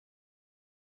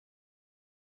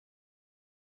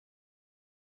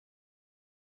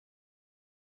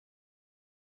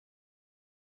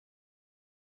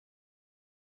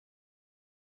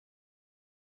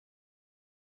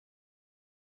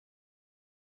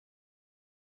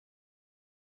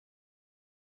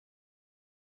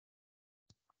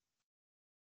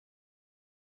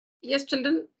Yes,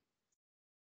 children.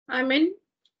 I'm in.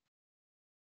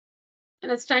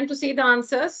 And it's time to see the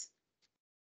answers.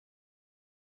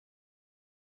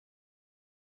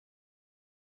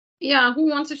 Yeah, who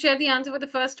wants to share the answer for the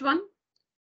first one?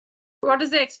 What is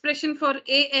the expression for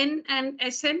AN and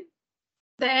SN?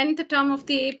 The nth term of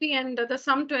the AP and the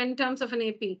sum to n terms of an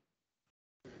AP.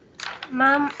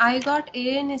 Ma'am, I got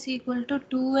an is equal to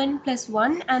 2n plus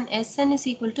 1 and Sn is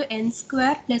equal to n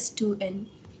square plus 2n.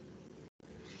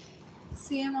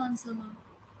 Same answer, ma'am.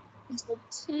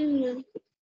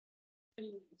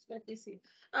 Let me see.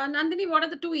 Nandini, what are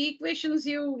the two equations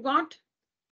you got?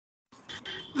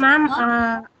 Ma'am,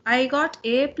 I got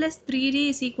a plus 3d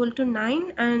is equal to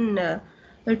 9 and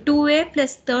 2a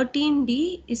plus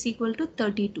 13d is equal to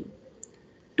 32.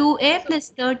 2a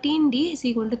plus 13d is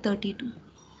equal to 32.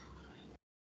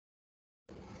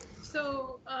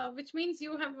 So, which means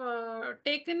you have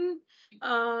taken,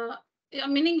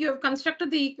 meaning you have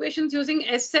constructed the equations using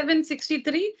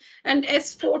S763 and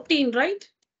S14, right?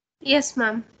 Yes,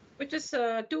 ma'am. Which is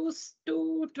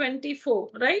 224,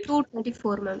 right?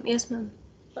 224, ma'am. Yes, ma'am.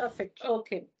 Perfect.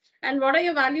 Okay. And what are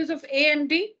your values of A and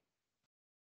D?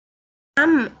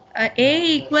 Ma'am, a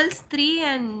equals 3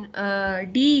 and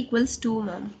d equals 2,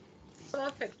 ma'am.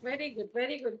 Perfect. Very good.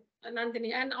 Very good,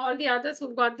 Nandini. And all the others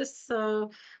who got this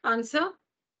answer.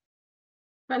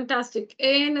 Fantastic.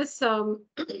 An is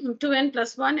 2n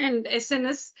plus 1 and Sn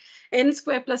is n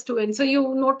square plus 2n. So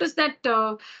you notice that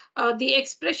the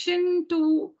expression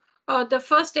to the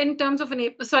first n terms of an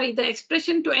AP, sorry, the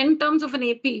expression to n terms of an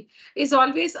AP is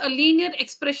always a linear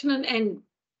expression in n.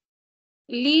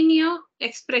 Linear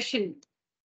expression.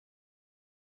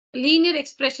 Linear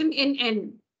expression in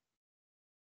n.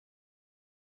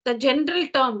 The general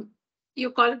term,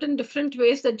 you call it in different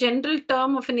ways, the general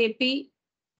term of an AP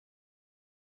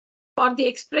or the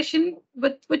expression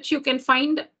with which you can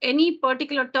find any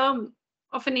particular term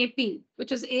of an AP,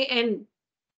 which is AN,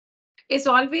 is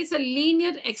always a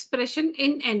linear expression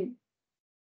in N.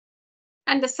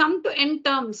 And the sum to n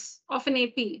terms of an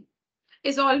AP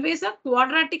is always a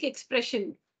quadratic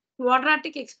expression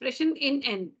in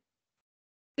N.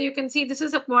 So you can see this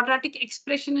is a quadratic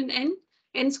expression in N,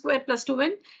 n squared plus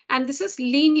 2n, and this is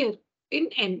linear in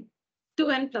N,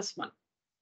 2n plus 1.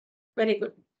 Very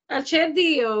good. I'll share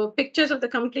the pictures of the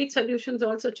complete solutions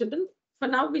also, children. For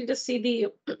now, we'll just see the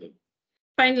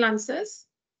final answers.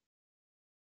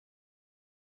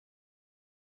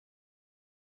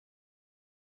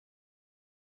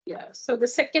 Yeah, so the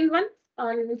second one,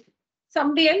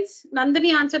 somebody else,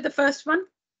 Nandini answered the first one.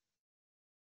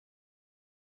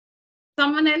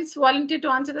 Someone else volunteer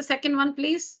to answer the second one,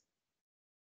 please.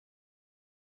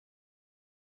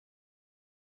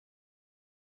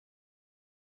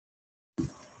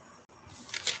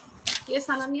 Yes,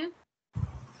 Ananya?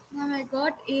 Ma'am, I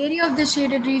got area of the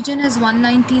shaded region as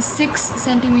 196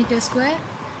 centimeter square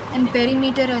and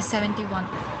perimeter as 71.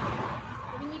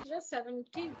 Perimeter is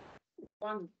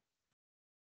 71.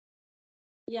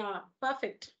 Yeah,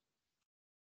 perfect.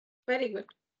 Very good.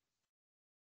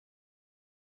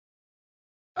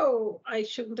 Oh, I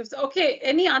shouldn't have. Okay,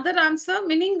 any other answer?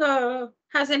 Meaning,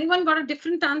 has anyone got a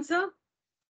different answer?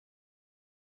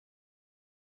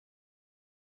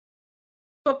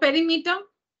 For perimeter?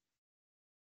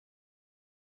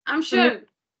 I'm sure.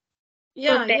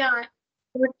 Yeah, yeah.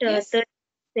 Yes. 30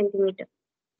 centimeter.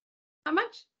 How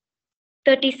much?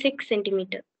 36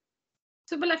 centimeter.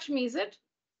 Subbalakshmi, is it?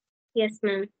 Yes,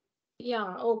 ma'am.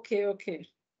 Yeah, okay, okay.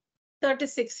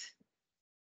 36.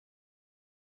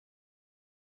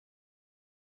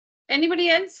 Anybody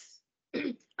else?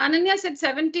 Ananya said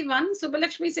 71.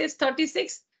 Subbalakshmi says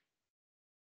 36.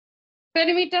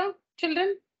 Perimeter,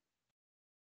 children?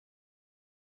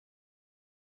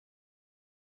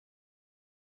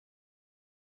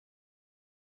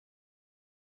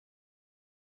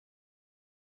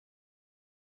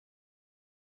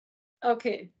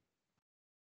 Okay.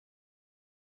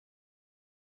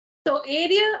 So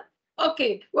area,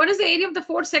 okay. What is the area of the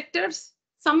 4 sectors?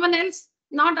 Someone else,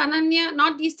 not Ananya,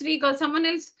 not these 3 girls, someone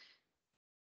else.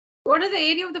 What is the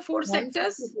area of the 4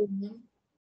 sectors?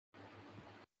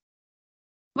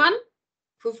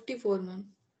 154,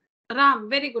 ma'am. Ram,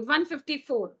 very good.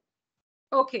 154.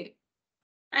 Okay.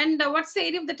 And what's the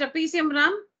area of the trapezium,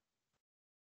 Ram?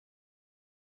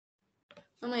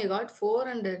 Ma'am, I got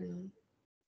 400. Ma'am.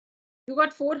 You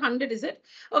got 400, is it?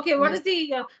 Okay. What is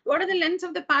the what are the lengths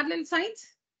of the parallel sides?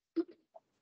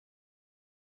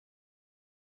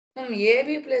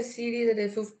 AB plus CD, that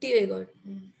is 50 I got.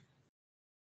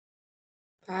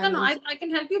 No, I can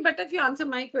help you better if you answer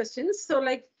my questions. So,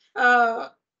 like,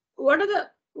 what are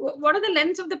the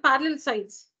lengths of the parallel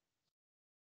sides?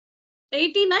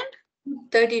 18 and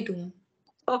 32.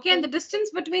 Okay, and the distance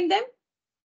between them?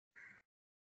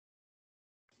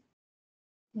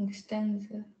 Distance.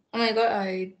 Oh my god,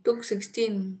 I took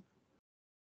 16.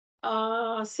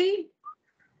 See,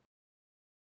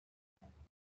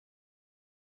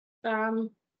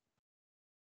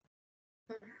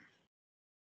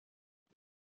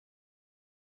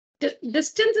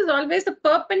 distance is always the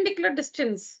perpendicular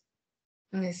distance.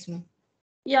 Yes, ma'am.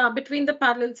 Yeah, between the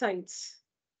parallel sides.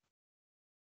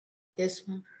 Yes,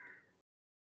 ma'am.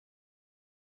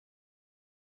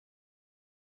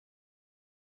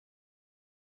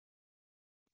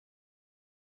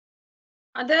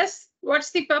 Others, what's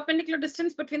the perpendicular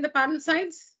distance between the parallel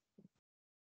sides?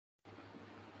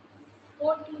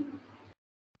 14.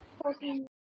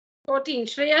 14.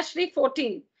 Shreya Shri,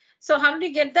 14. So how did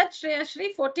you get that, Shreya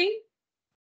Shri, 14?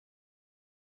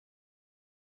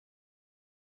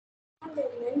 They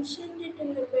mentioned it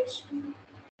in the question.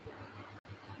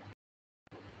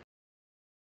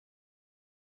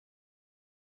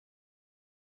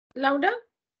 Louder?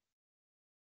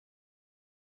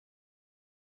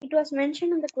 It was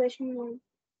mentioned in the question, ma'am.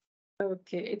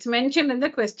 Okay, it's mentioned in the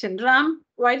question. Ram,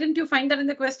 why didn't you find that in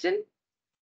the question?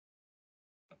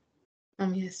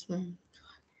 Yes, ma'am.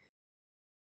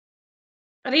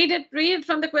 Read it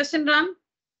from the question, Ram.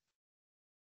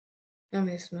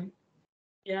 Yes, ma'am.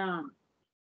 Yeah.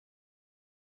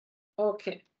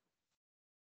 Okay.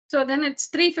 So then it's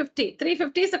 350.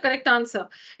 350 is the correct answer.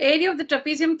 Area of the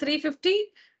trapezium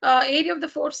 350, area of the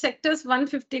four sectors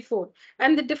 154.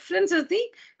 And the difference is the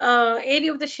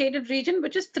area of the shaded region,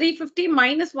 which is 350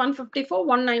 minus 154,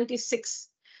 196.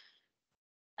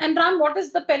 And Ram, what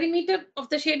is the perimeter of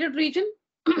the shaded region?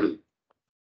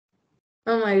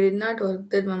 Ma'am, I did not work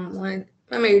that, ma'am.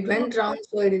 Ma'am, it went round,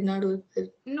 so I did not work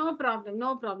that. No problem,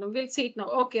 no problem. We'll see it now.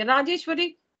 Okay,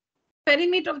 Rajeshwari,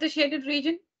 perimeter of the shaded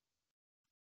region.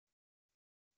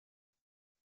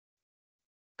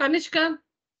 Kanishka.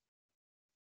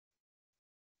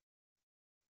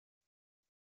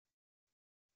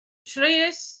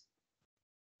 Shreyas.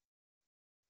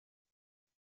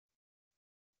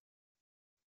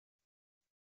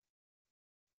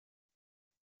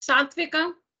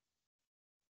 Satvika.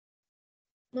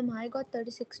 Ma'am, I got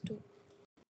 36 too.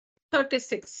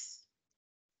 36.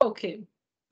 Okay.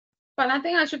 But I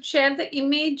think I should share the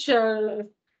image to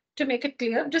make it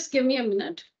clear. Just give me a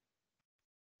minute.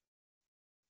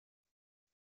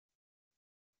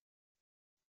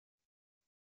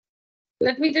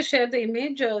 Let me just share the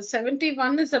image.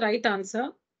 71 is the right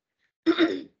answer.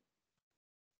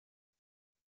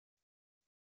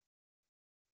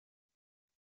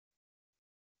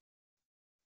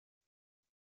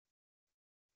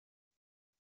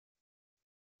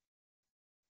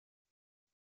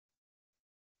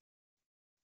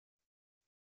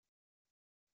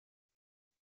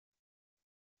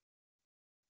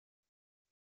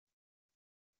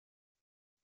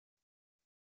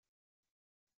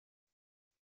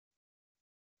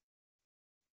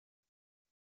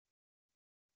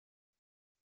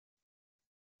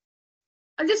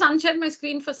 I'll just unshare my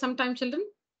screen for some time, children.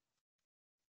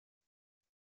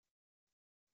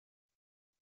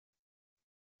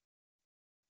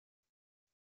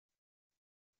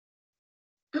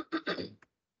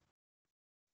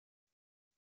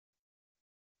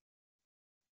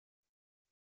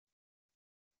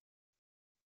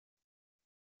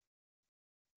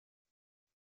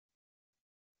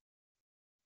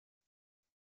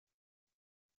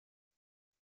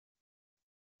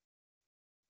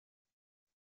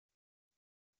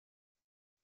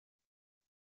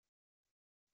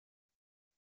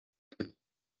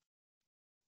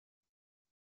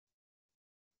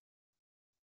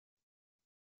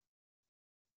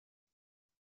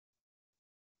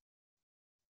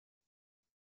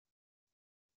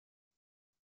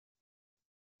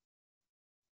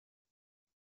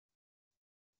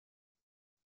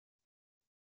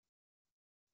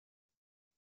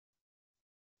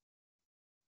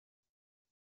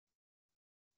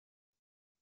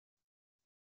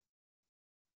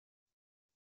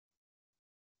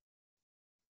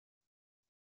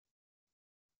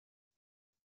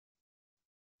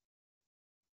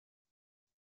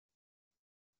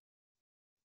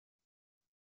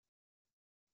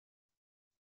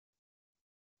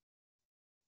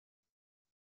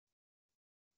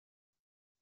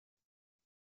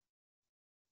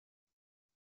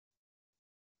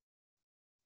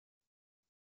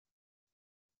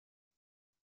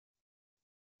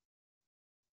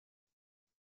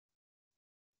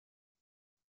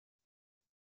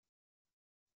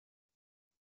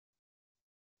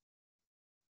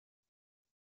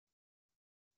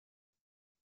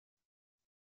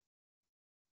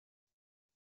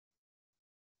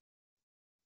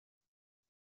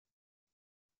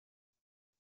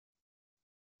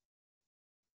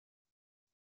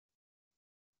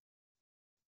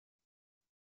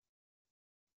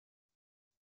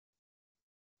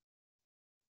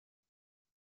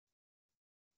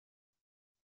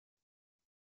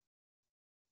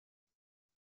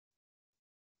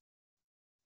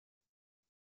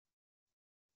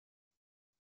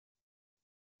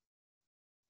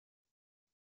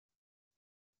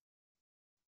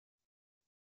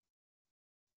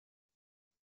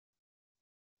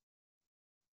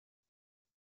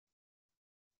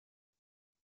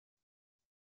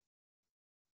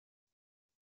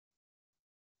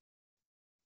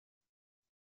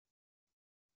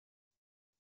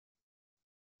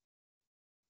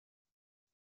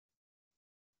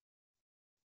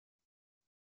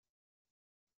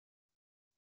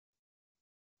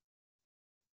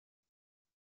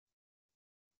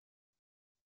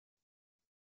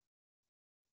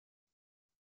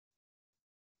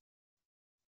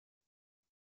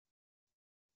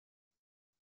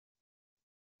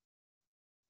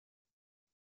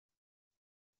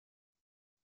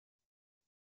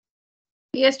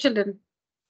 Yes, children.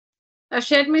 I've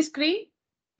shared my screen.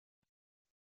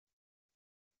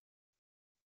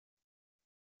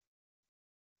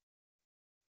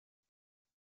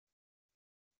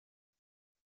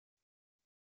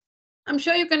 I'm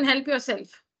sure you can help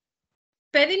yourself.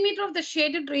 Perimeter of the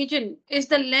shaded region is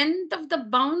the length of the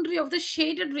boundary of the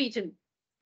shaded region.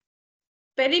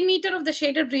 Perimeter of the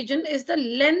shaded region is the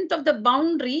length of the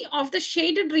boundary of the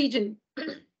shaded region.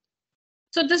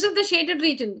 So this is the shaded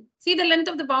region. See the length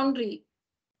of the boundary.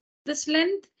 This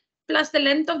length plus the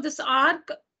length of this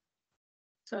arc.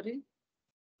 Sorry.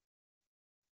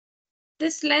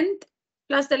 This length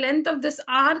plus the length of this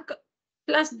arc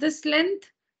plus this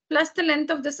length plus the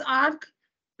length of this arc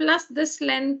plus this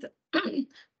length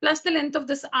plus the length of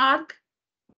this arc,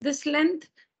 this length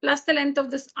plus the length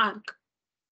of this arc.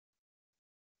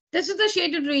 This is the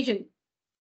shaded region.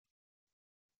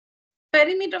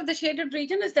 Perimeter of the shaded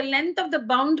region is the length of the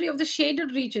boundary of the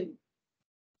shaded region.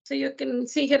 So you can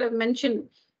see here I've mentioned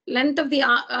length of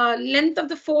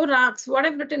the four arcs. What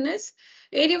I've written is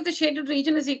area of the shaded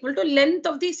region is equal to length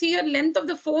of the, see here, length of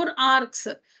the four arcs.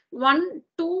 1,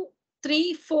 2,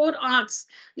 3, 4 arcs.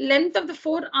 Length of the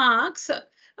four arcs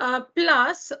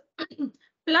plus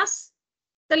plus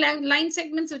the line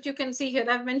segments which you can see here.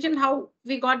 I've mentioned how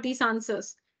we got these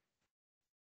answers.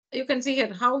 You can see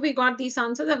here how we got these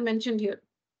answers I've mentioned here.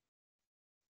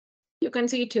 You can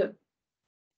see it here.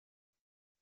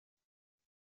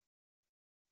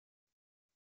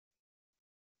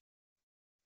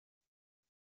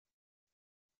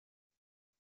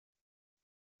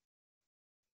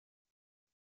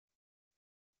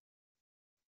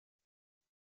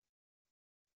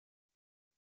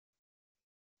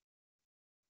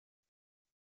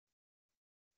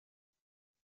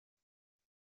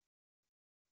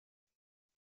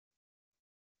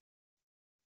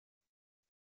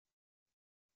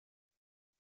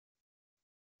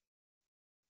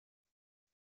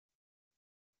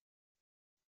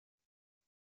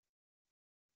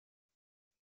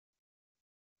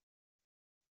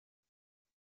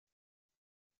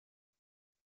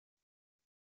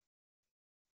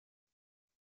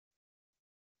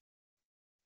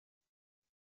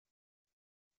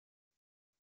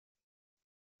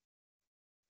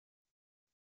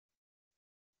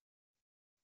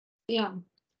 Yeah.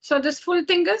 So this full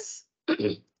thing is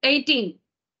 18.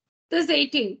 This is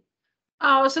 18.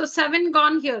 So 7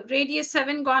 gone here. Radius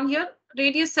 7 gone here.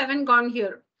 Radius 7 gone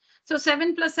here. So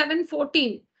 7 plus 7,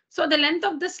 14. So the length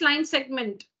of this line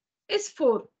segment is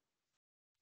 4.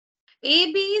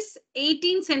 AB is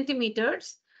 18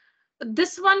 centimeters.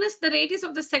 This one is the radius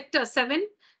of the sector 7.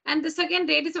 And this again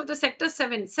radius of the sector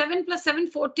 7. 7 plus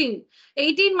 7, 14.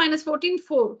 18 minus 14,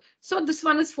 4. So this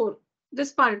one is 4.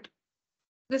 This part.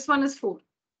 This one is 4.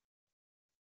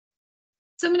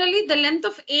 Similarly, the length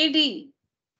of AD.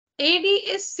 AD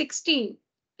is 16.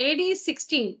 AD is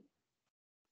 16.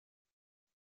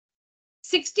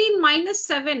 16 minus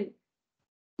 7.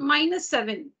 Minus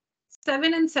 7.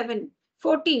 7 and 7.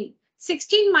 14.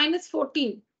 16 minus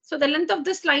 14. So the length of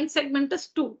this line segment is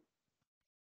 2.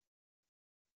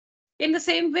 In the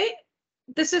same way,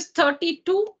 this is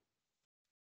 32.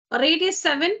 Radius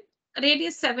 7.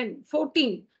 Radius 7.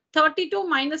 14. 32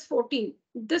 minus 14.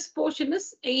 This portion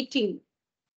is 18.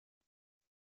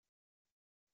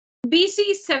 BC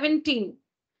is 17.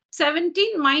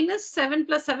 17 minus 7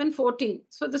 plus 7, 14.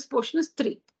 So this portion is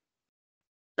 3.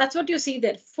 That's what you see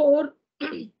there. 4.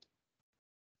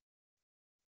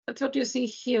 That's what you see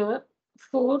here.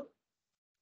 4,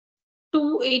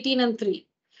 2, 18, and 3.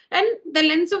 And the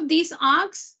lengths of these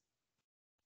arcs,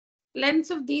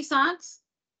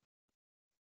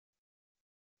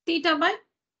 theta by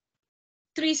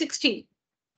 360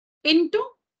 into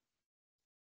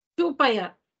 2 pi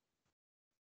r.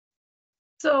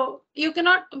 So you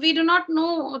cannot, we do not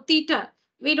know theta.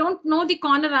 We don't know the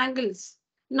corner angles,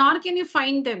 nor can you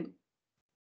find them.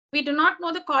 We do not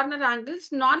know the corner angles,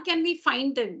 nor can we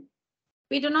find them.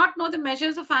 We do not know the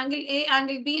measures of angle A,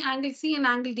 angle B, angle C, and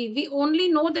angle D. We only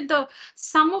know that the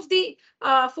sum of the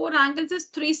 4 angles is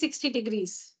 360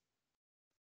 degrees.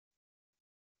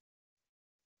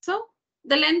 So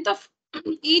the length of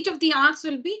each of the arcs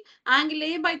will be angle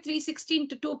A by 360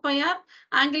 into 2 pi r,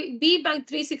 angle B by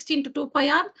 360 into 2 pi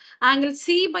r, angle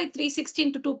C by 360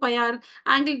 into 2 pi r,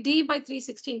 angle D by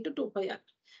 360 into 2 pi r.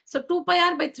 So 2 pi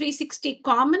r by 360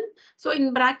 common. So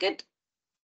in bracket,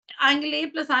 angle A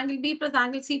plus angle B plus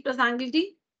angle C plus angle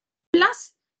D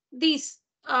plus these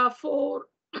 4,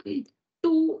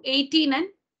 2, 18, and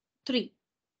 3.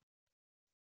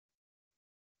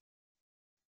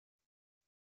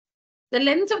 The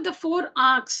length of the 4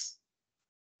 arcs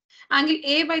angle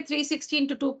A by 360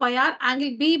 into 2 pi r,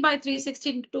 angle B by 360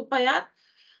 into 2 pi r,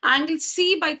 angle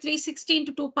C by 360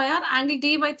 into 2 pi r, angle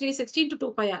D by 360 into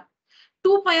 2 pi r.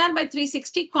 2 pi r by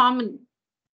 360 common.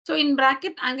 So in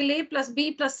bracket, angle A plus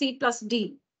B plus C plus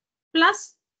D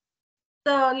plus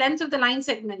the length of the line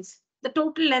segments. The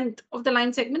total length of the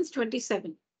line segments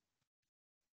 27.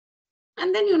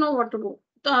 And then you know what to do.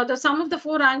 The sum of the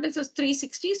four angles is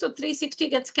 360. So 360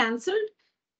 gets cancelled.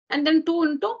 And then 2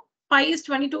 into pi is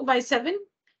 22 by 7.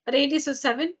 Radius is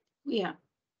 7. Yeah.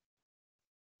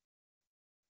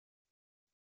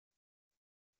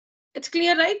 It's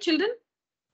clear, right, children?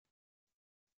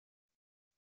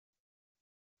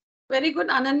 Very good,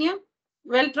 Ananya.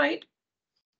 Well tried.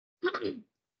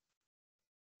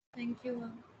 Thank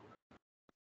you.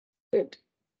 Good.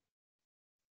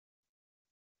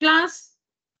 Class,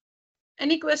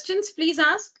 any questions? Please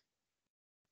ask.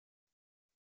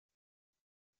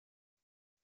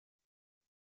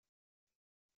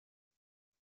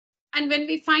 And when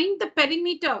we find the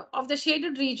perimeter of the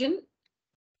shaded region,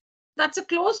 that's a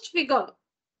closed figure.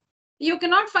 You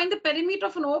cannot find the perimeter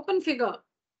of an open figure.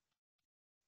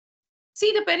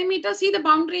 See the perimeter, see the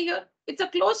boundary here. It's a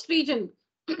closed region.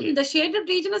 The shaded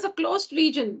region is a closed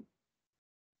region.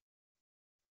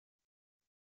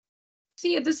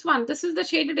 See this one, this is the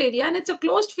shaded area and it's a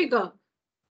closed figure.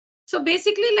 So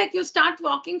basically like you start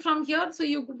walking from here. So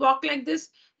you walk like this,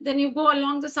 then you go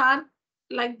along this arc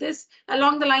like this,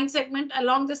 along the line segment,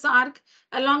 along this arc,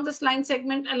 along this line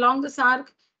segment, along this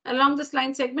arc, along this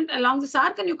line segment, along this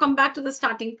arc, and you come back to the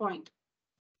starting point.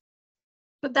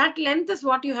 So that length is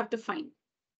what you have to find.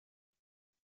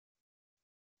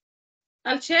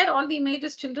 I'll share all the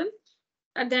images, children,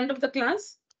 at the end of the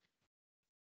class.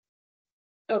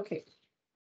 Okay.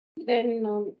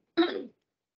 Then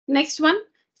next one,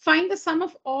 find the sum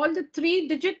of all the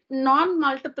 3-digit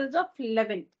non-multiples of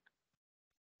 11.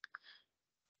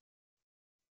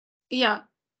 Yeah.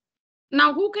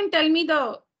 Now, who can tell me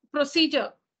the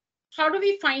procedure? How do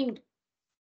we find?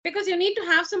 Because you need to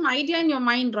have some idea in your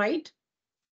mind, right?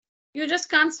 You just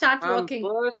can't start working.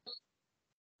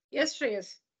 Yes,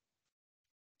 Shreyas.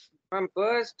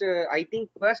 First, I think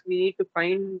first we need to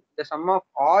find the sum of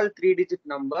all 3-digit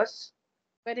numbers.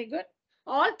 Very good.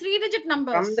 All 3-digit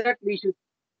numbers. From that we should.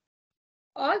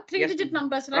 All 3-digit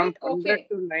numbers, right? From 100 okay.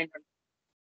 to 900.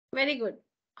 Very good.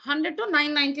 100 to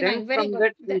 999. Then Very from good.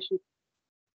 that we should.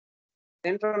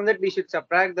 Then from that we should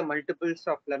subtract the multiples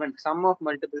of 11. Sum of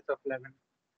multiples of 11.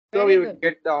 So we would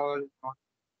get the all.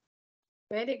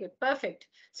 Very good. Perfect.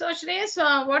 So Shreyas,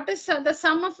 what is the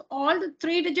sum of all the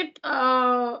 3-digit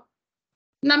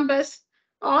numbers?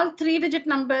 All 3-digit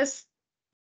numbers.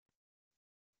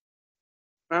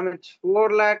 Ma'am, it's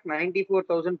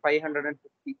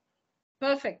 4,94,550.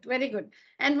 Perfect. Very good.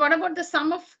 And what about the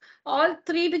sum of all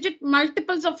 3-digit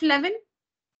multiples of 11?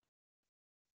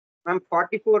 Ma'am,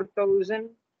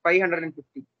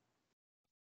 44,550.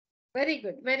 Very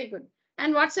good. Very good.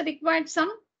 And what's the required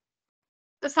sum?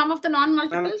 The sum of the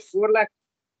non-multiples?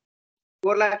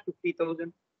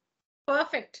 4,50,000.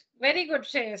 Perfect. Very good,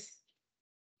 Shreyas.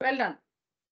 Well done.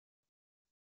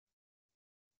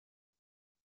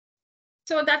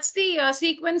 So that's the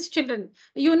sequence, children.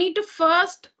 You need to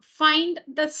first find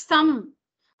the sum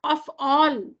of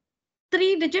all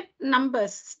 3-digit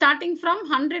numbers starting from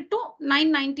 100 to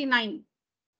 999.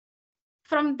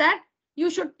 From that, you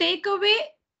should take away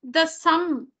the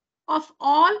sum of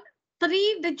all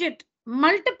 3-digit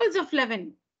multiples of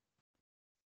 11.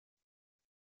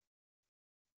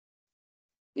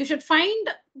 You should find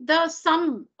the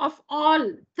sum of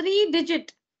all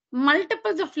 3-digit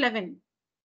multiples of 11.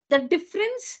 The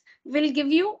difference will give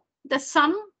you the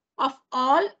sum of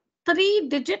all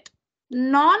 3-digit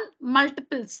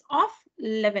non-multiples of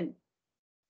 11.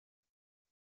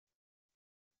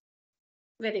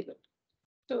 Very good.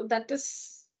 So that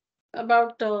is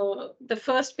about the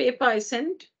first paper I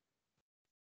sent.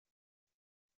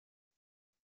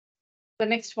 The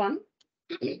next one.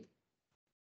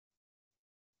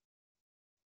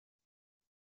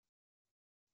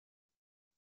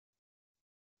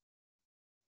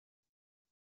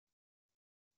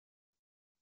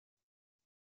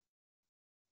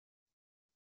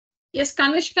 Yes,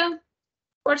 Kanishka,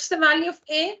 what's the value of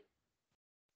A?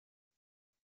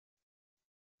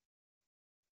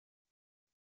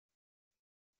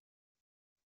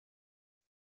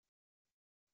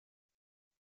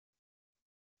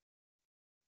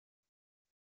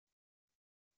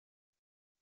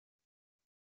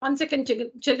 One second,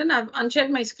 children, I've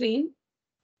unshared my screen.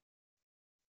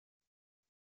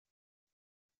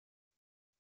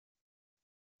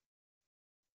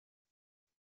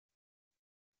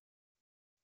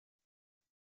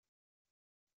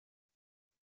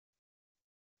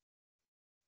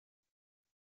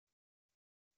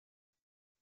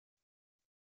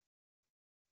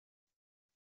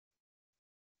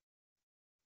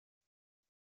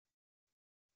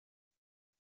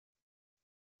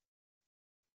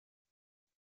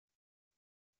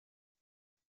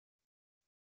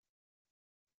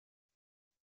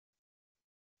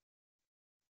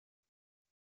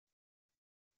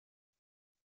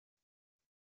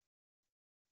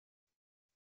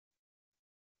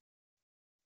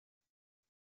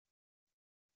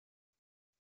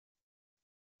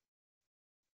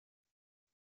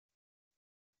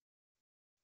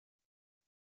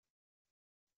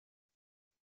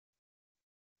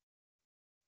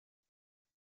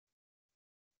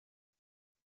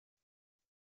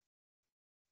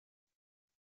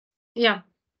 Yeah.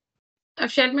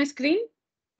 I've shared my screen.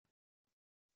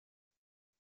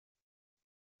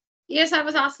 Yes, I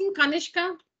was asking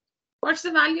Kanishka. What's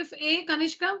the value of A,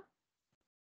 Kanishka?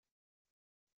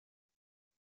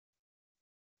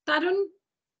 Tarun?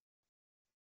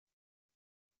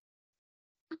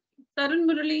 Tarun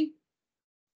Murali?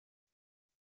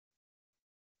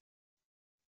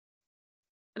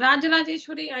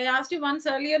 Rajarajeshwari, I asked you once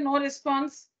earlier, no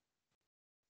response.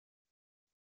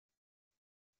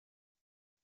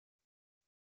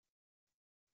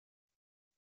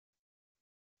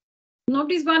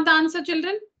 Nobody's got the answer,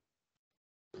 children?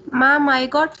 Ma'am, I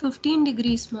got 15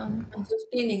 degrees, ma'am.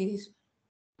 15 degrees.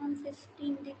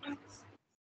 15 degrees.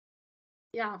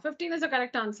 Yeah, 15 is the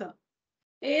correct answer.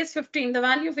 A is 15. The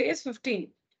value of A is 15.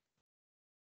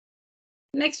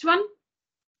 Next one.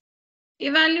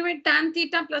 Evaluate tan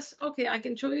theta plus. Okay, I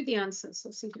can show you the answer.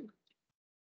 So see here.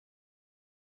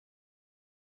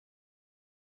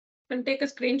 You can take a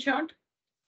screenshot.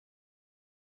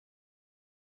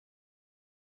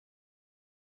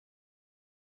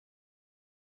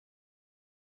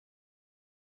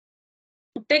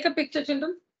 Take a picture,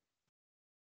 children.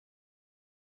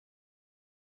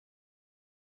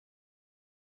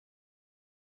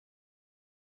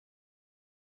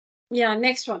 Yeah,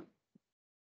 next one.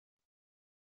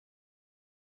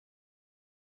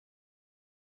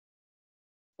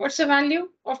 What's the value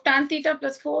of tan theta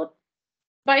plus 4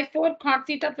 by 4 cot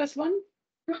theta plus 1?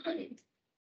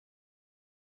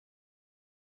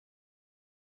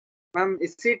 Ma'am,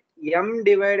 is it m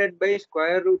divided by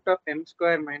square root of m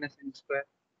square minus n square?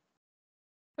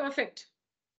 Perfect.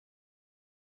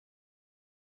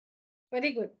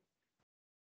 Very good.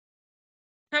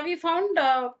 Have you found,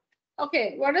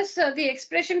 okay, what is the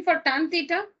expression for tan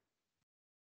theta?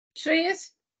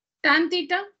 Shreyas, tan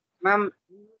theta? Ma'am,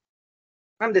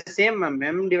 the same, ma'am.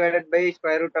 M divided by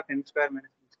square root of m square minus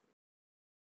n square.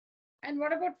 And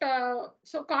what about,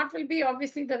 so cot will be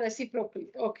obviously the reciprocal.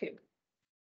 Okay.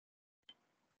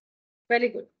 Very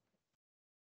good.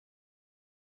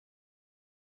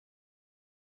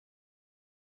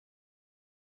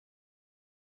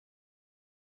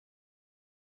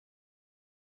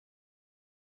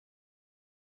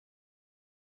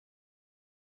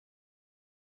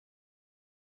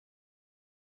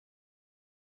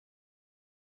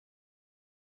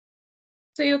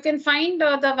 So you can find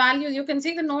the values. You can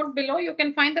see the note below. You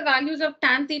can find the values of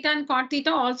tan theta and cot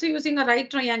theta also using a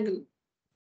right triangle.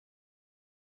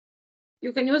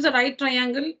 You can use a right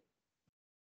triangle.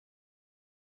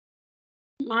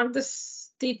 Mark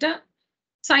this theta.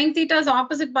 Sin theta is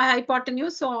opposite by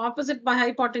hypotenuse. So opposite by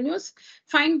hypotenuse.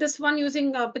 Find this one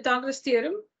using Pythagoras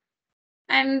theorem.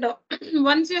 And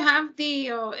once you have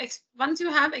the once you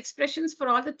have expressions for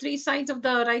all the three sides of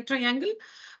the right triangle,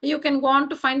 you can go on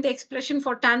to find the expression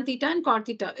for tan theta and cot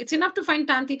theta. It's enough to find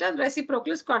tan theta,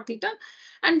 reciprocal is cot theta,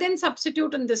 and then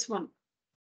substitute in this one.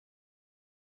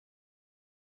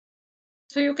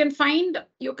 So you can find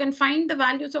the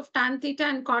values of tan theta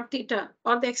and cot theta,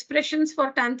 or the expressions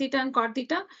for tan theta and cot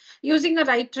theta using a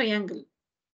right triangle.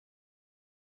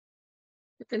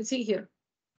 You can see here.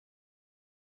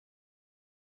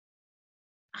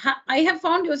 I have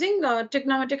found using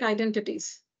trigonometric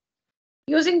identities.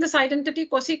 Using this identity,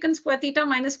 cosecant square theta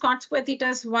minus cot square theta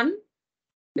is 1,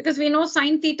 because we know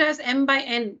sin theta is m by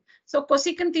n. So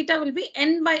cosecant theta will be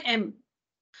n by m.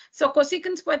 So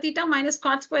cosecant square theta minus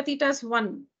cot square theta is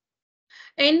 1.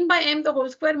 N by m the whole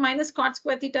square minus cot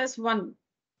square theta is 1.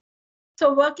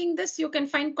 So working this, you can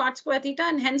find cot square theta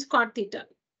and hence cot theta.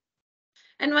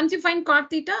 And once you find cot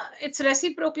theta, its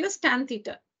reciprocal is tan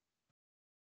theta.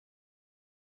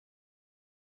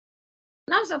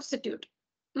 Now substitute.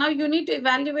 Now you need to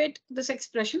evaluate this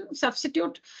expression.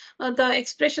 Substitute the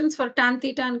expressions for tan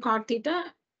theta and cot theta.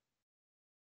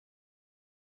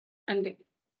 And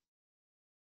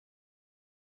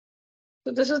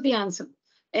so this is the answer.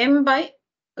 M by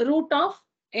root of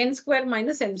n square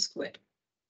minus m square.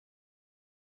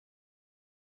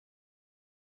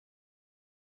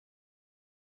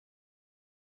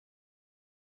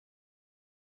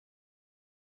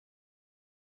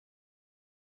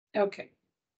 Okay.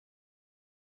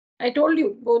 I told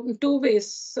you both in two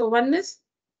ways. So one is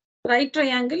right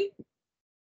triangle.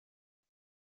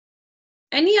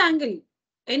 Any angle,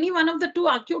 any one of the two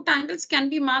acute angles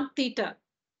can be marked theta.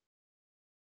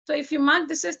 So if you mark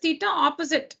this as theta,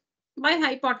 opposite by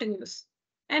hypotenuse,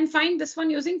 and find this one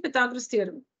using Pythagoras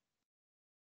theorem.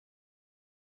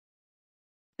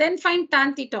 Then find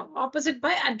tan theta, opposite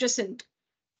by adjacent.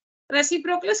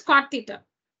 Reciprocal is cot theta.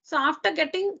 So after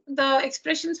getting the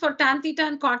expressions for tan theta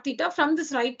and cot theta from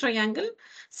this right triangle,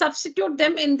 substitute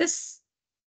them in this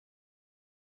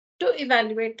to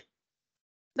evaluate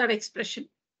that expression.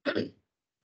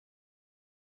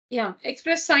 Yeah,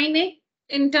 express sine A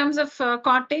in terms of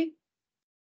cot A.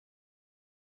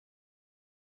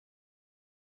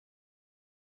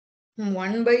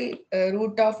 One by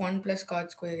root of 1 plus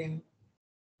cot square m.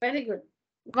 Very good.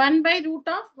 1 by root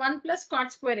of 1 plus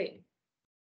cot square A.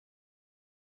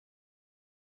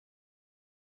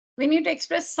 We need to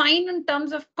express sine in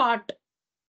terms of cot.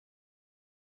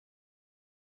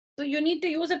 So you need to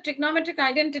use a trigonometric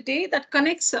identity that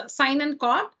connects sine and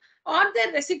cot or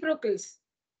their reciprocals.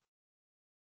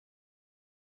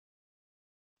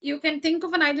 You can think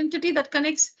of an identity that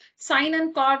connects sine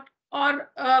and cot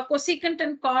or cosecant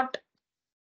and cot.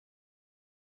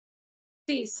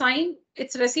 See, sine,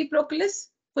 its reciprocal is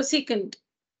cosecant.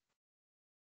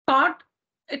 Cot,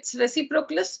 its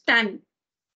reciprocal is tan.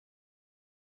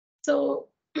 So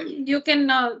you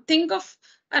can think of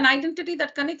an identity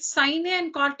that connects sine A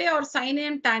and cot A or sine A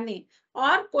and tan A,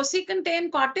 or cosecant A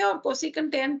and cot A or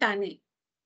cosecant A and tan A.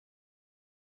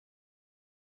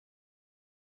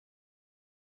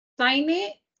 Sine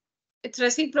A, its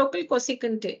reciprocal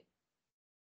cosecant A.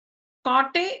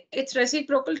 Cot A, its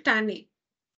reciprocal tan A.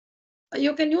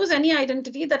 You can use any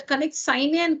identity that connects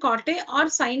sine A and cot A or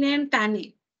sine A and tan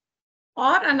A,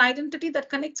 or an identity that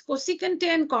connects cosecant A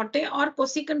and cot A or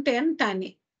cosecant A and tan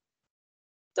A.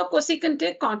 So cosecant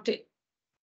A, cot A.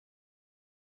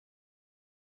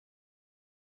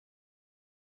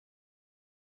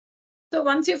 So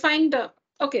once you find,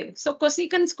 okay, so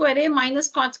cosecant square A minus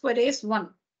cot square A is 1.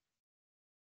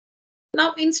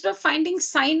 Now, instead of finding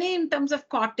sine A in terms of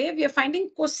cot A, we are finding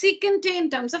cosecant A in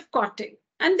terms of cot A.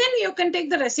 And then you can take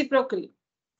the reciprocal.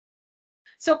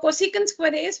 So cosecant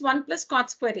square A is 1 plus cot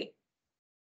square A.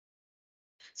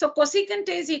 So cosecant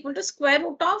A is equal to square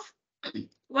root of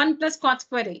 1 plus cot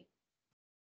square A.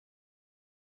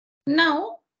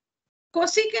 Now,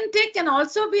 cosecant A can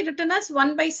also be written as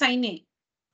 1 by sine A.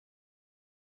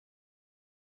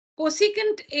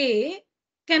 Cosecant A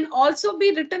can also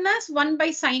be written as 1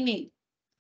 by sine A.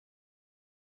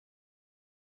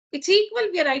 It's equal,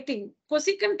 we are writing.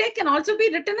 Cosecant A can also be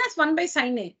written as 1 by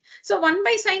sine A. So 1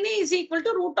 by sine A is equal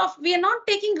to root of, we are not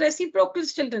taking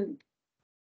reciprocals, children.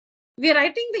 We are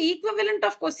writing the equivalent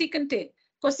of cosecant A.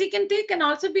 Cosecant A can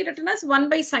also be written as 1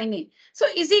 by sine A. So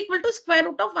is equal to square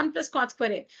root of 1 plus cot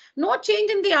square A. No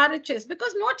change in the RHS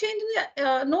because no change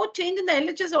in the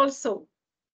LHS also.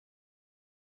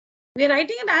 We are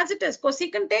writing it as it is.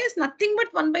 Cosecant A is nothing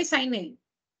but 1 by sine A.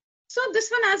 So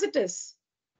this one as it is.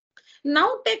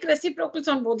 Now take reciprocals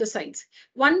on both the sides.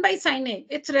 1 by sine A,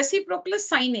 its reciprocal is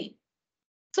sine A.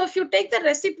 So if you take the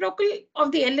reciprocal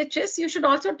of the LHS, you should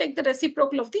also take the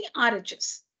reciprocal of the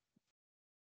RHS.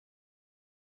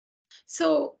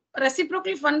 So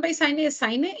reciprocal of 1 by sine A is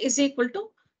sine A is equal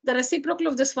to the reciprocal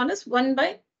of this one is 1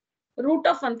 by root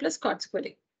of 1 plus cot square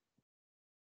A.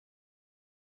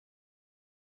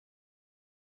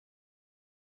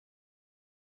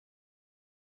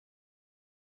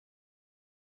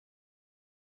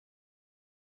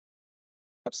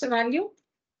 What's the value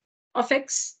of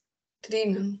x? 3,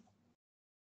 ma'am.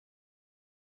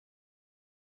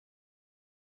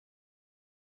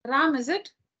 Ram, is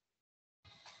it?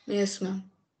 Yes, ma'am.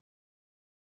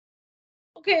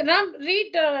 Okay, Ram,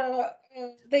 read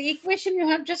the equation you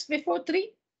have just before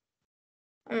 3.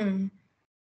 And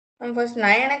first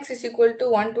 9x is equal to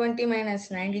 120 minus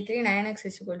 93. 9x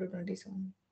is equal to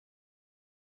 27.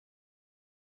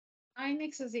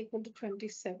 9x is equal to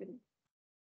 27.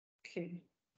 Okay.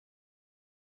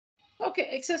 Okay,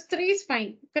 x is 3 is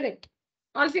fine. Correct.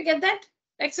 All of you get that?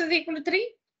 X is equal to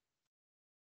 3.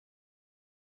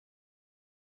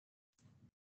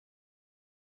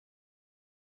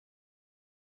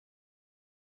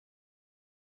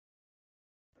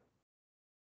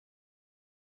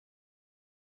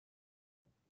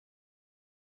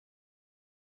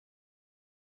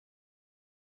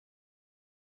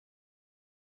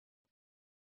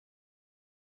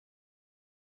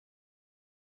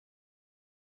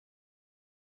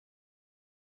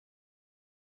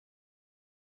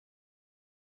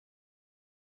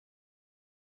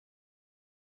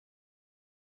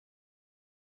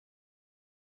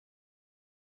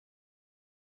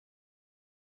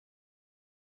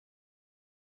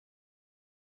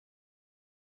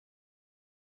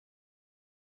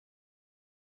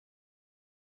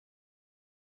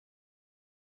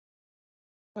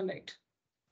 All right.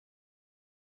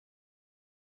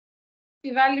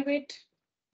 Evaluate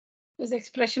this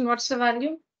expression. What's the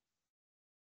value?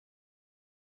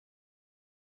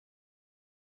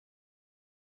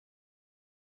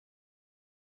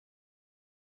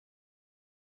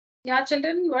 Yeah,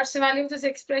 children, what's the value of this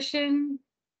expression?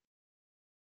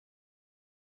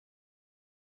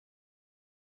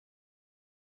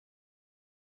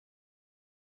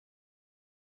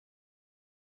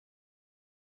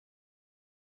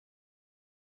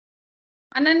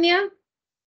 Ananya?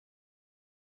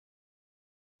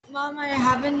 Ma'am, I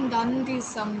haven't done these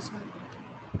sums, ma'am.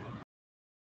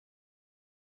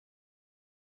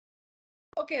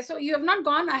 Okay, so you have not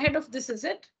gone ahead of this, is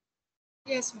it?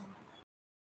 Yes, ma'am.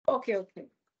 Okay, okay.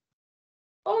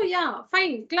 Oh yeah,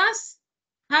 fine. Class,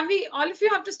 have we, all of you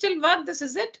have to still work this,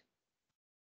 is it?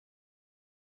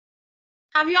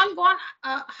 Have you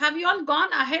all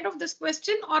gone ahead of this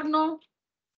question or no?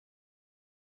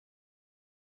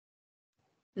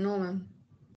 No, ma'am.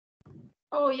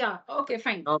 Oh yeah, okay,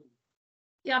 fine. No.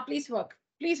 Yeah, please work.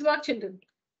 Please work, children.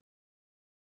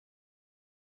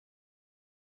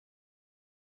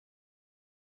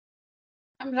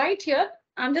 I'm right here.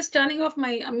 I'm just turning off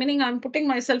my, meaning I'm putting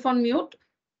myself on mute.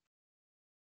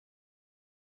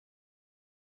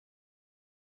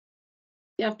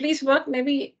 Yeah, please work.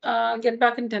 Maybe get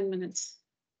back in 10 minutes.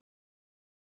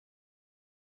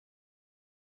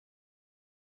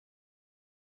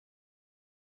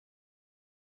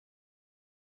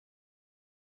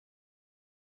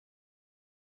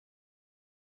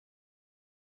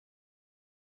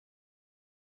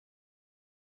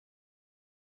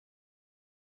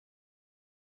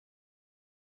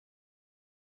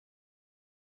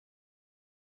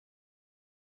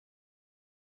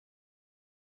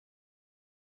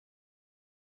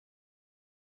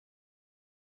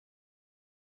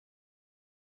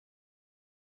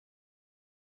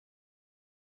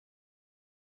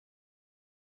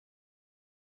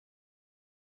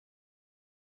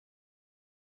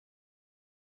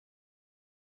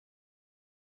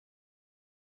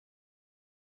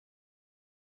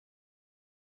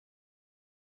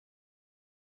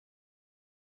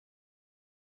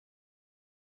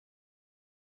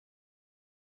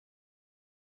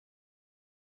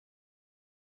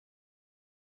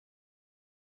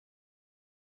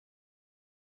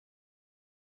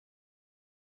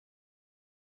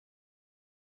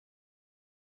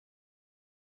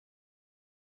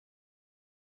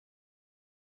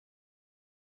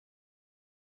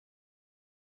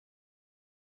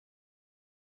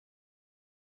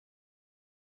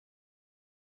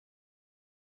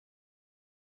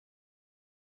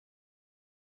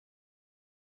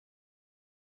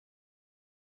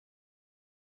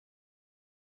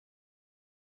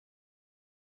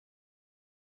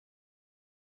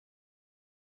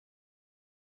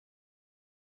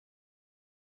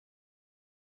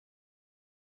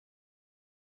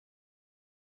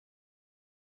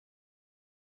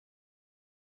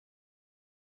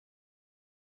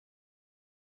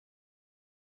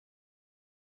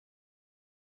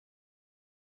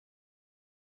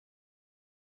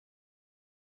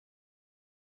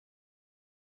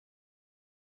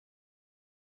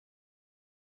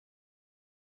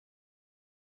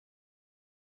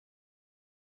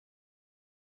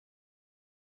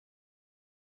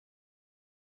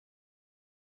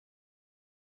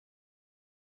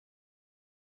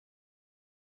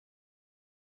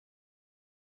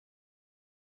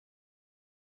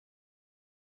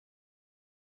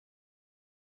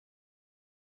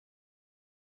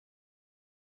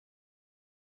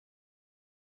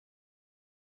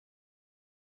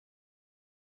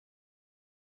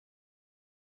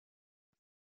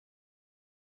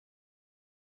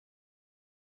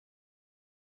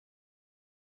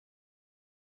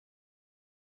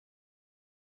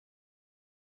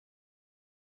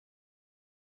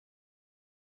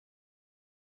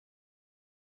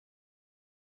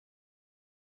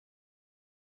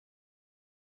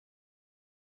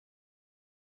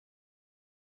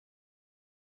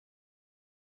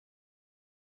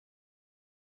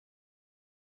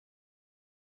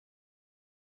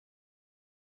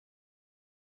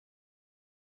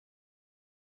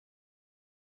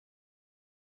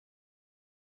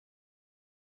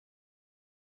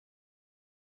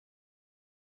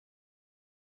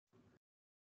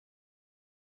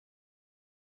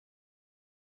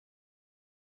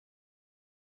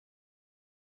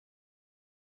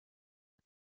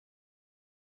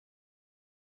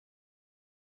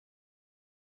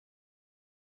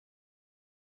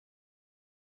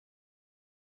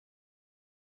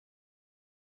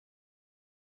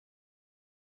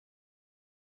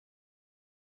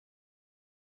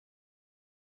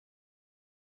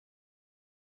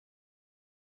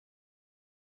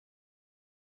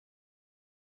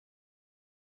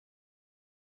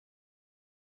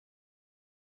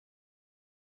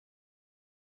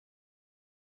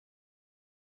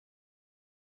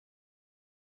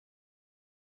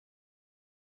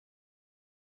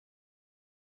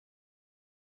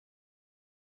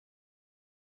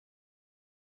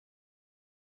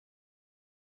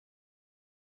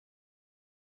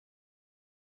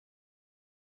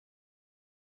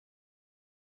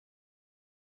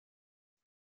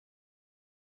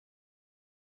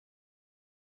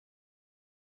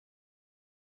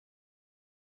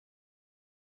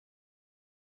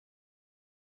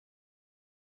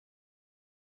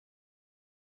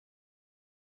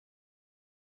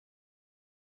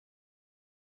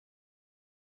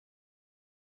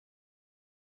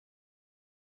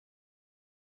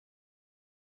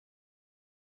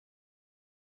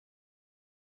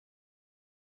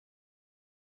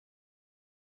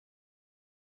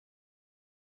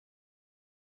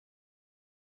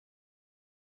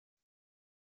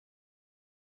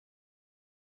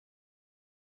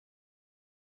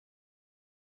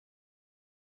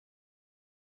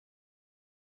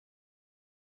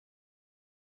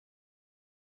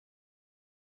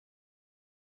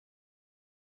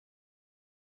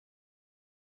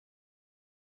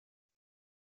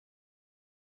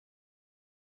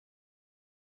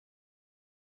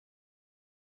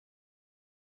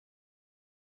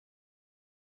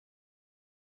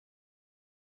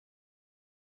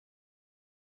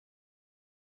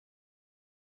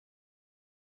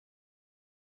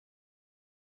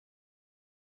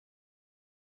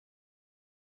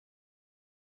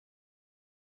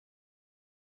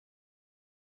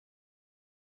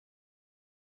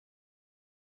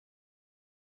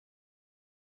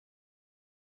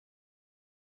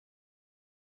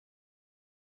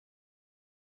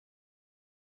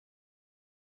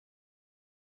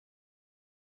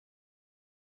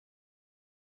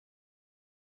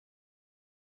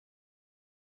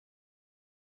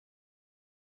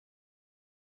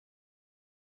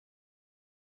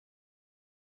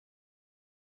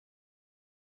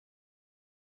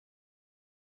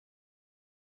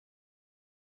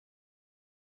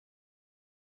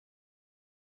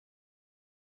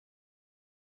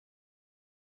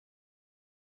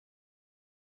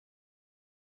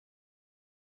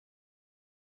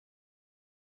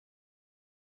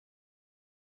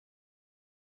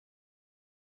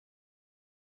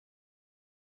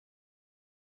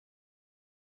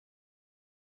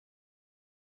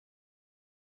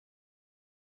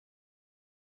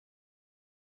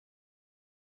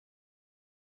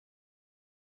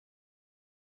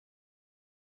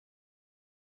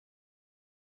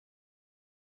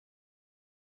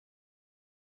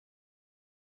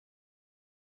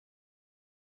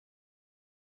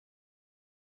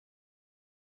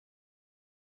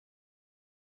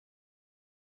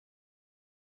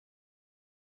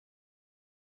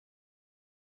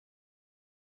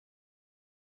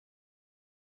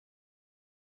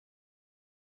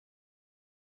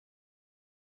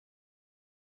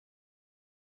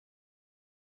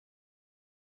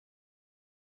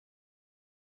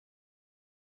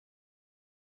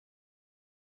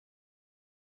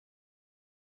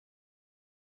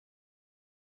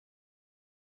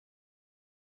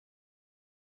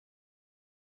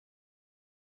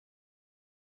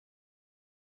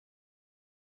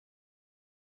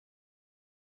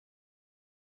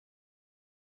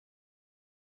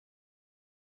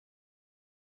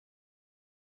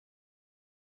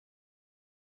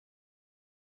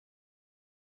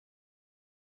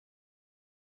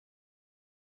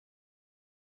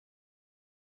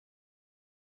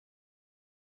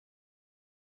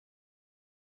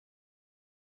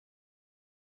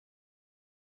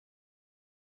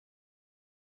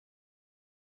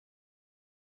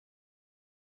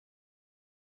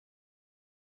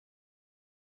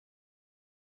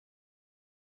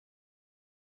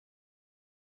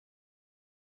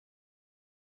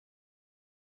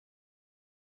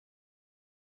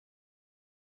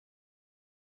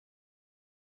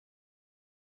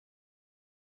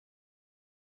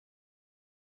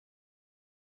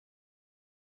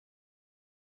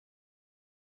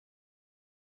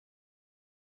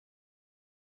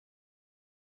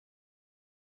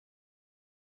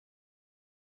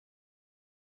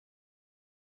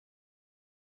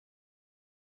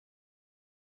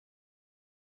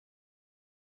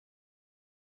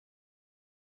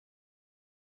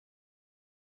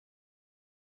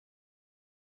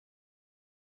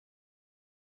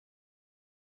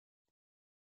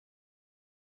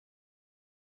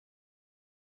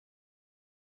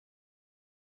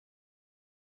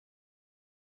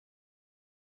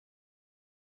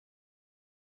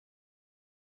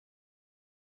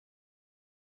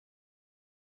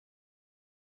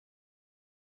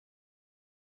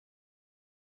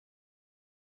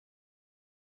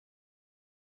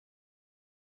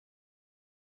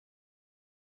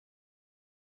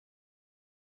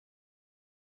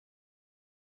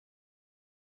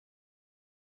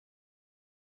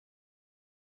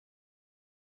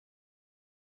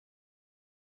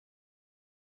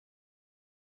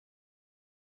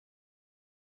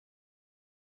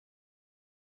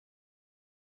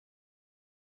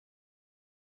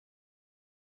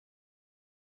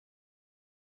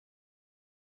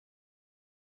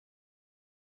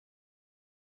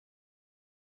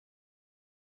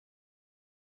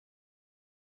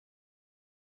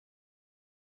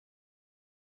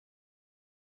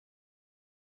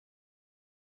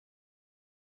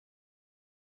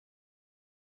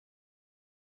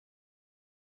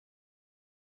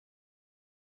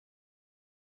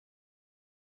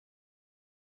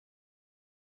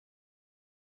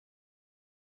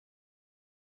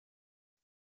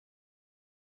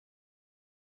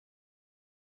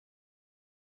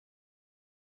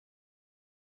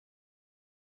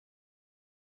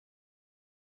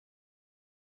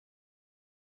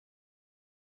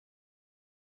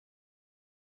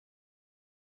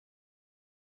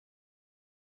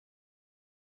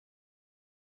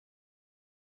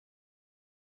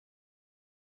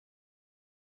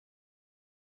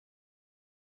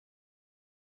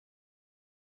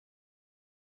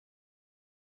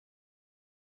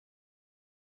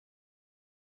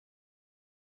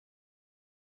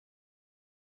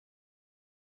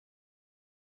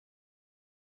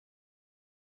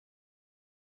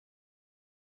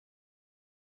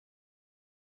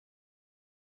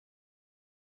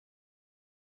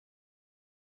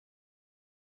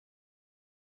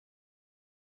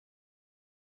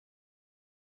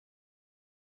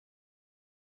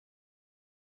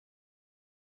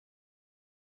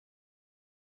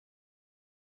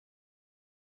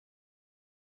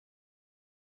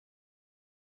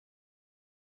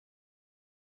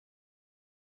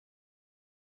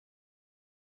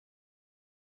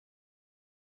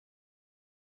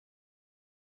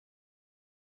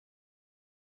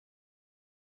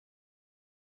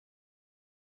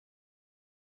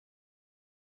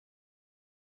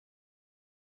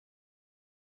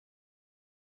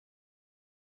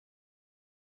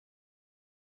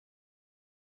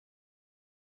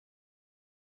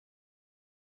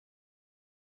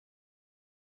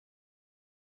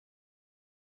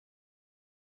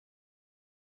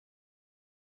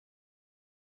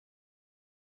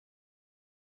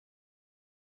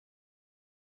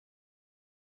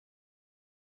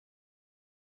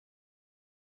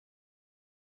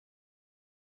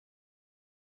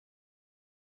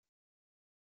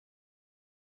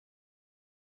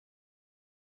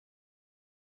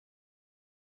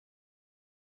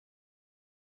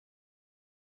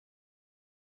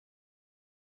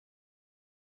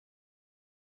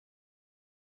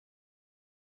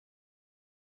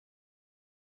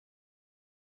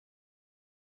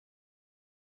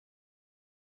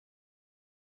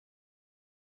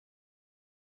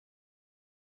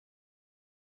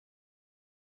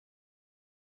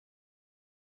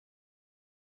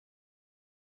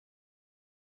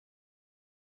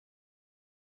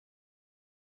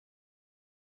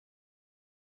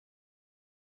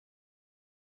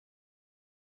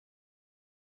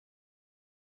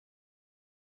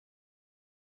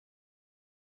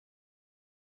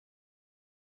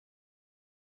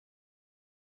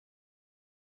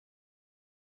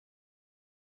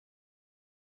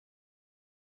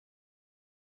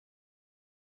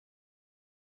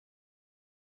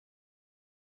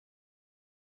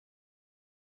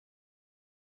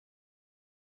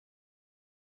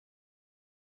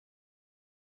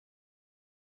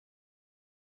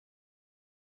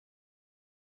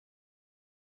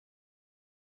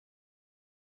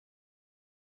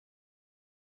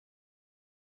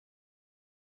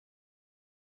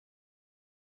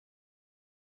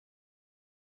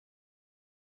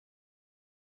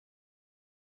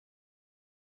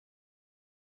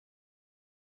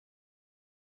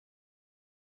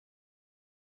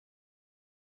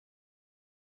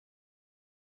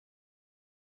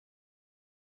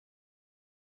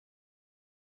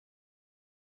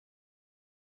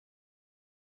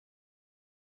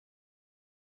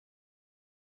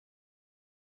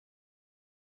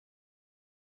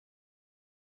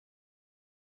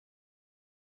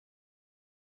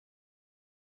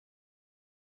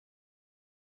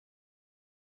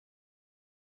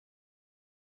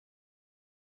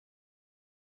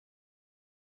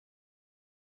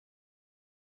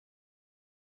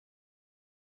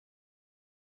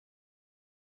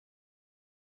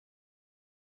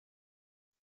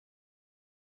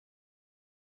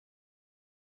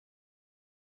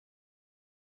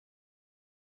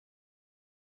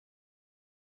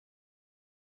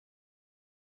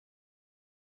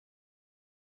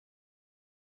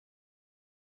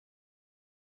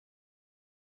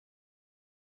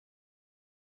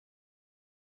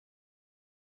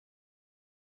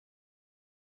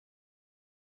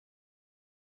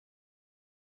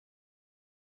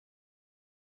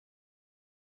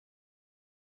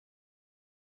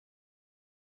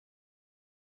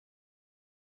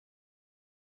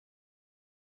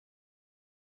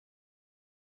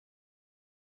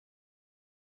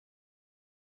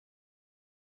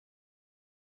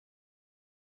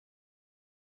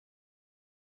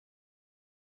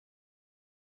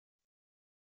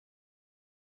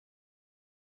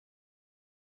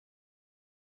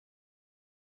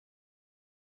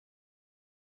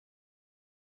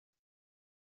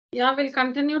 Yeah, we'll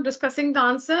continue discussing the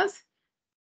answers.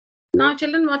 Now,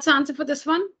 children, what's the answer for this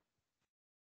one?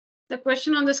 The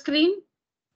question on the screen.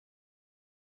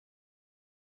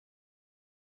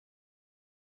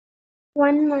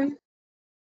 1.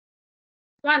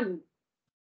 1.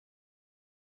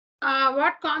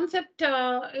 What concept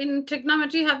in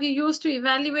trigonometry have you used to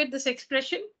evaluate this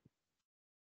expression?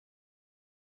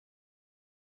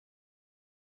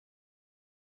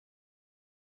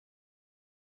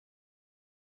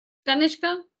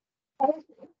 Kanishka?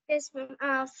 Yes,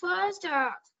 ma'am. First,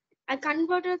 I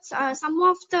converted some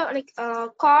of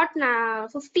the cot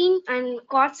 15 and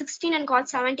cot 16 and cot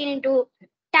 17 into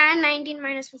tan 19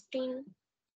 minus 15,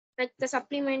 like the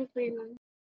supplement way, ma'am.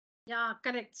 Yeah,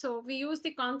 correct. So we use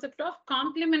the concept of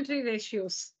complementary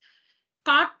ratios.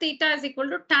 Cot theta is equal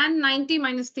to tan 90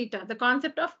 minus theta. The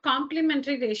concept of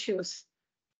complementary ratios.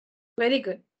 Very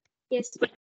good. Yes.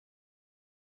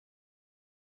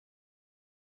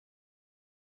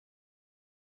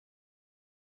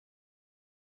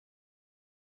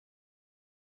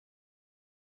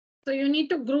 So you need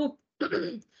to group.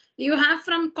 You have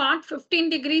from cot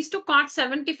 15 degrees to cot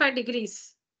 75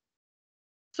 degrees.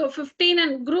 So 15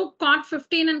 and group cot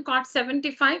 15 and cot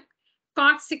 75,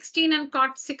 cot 16 and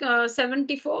cot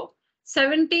 74,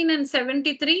 17 and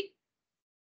 73.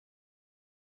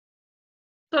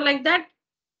 So like that,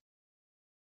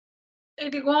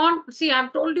 it will go on. See,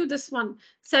 I've told you this one.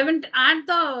 Add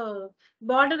the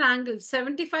border angle.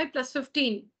 75 plus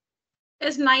 15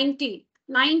 is 90.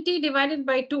 90 divided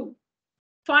by 2.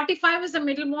 45 is the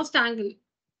middlemost angle.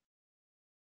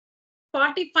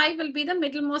 45 will be the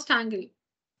middlemost angle.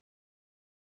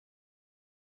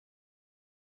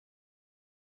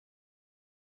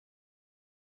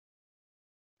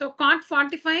 So cot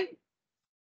 45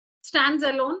 stands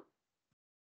alone.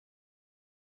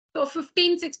 So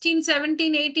 15, 16,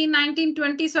 17, 18, 19,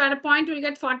 20. So at a point, we'll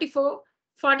get 44,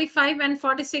 45, and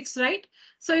 46, right?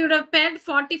 So you would have paired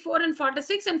 44 and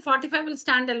 46, and 45 will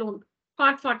stand alone.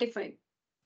 Cot 45.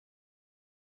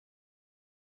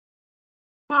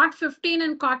 Cot 15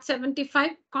 and cot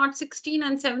 75, cot 16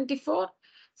 and 74,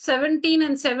 17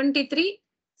 and 73.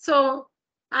 So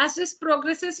as this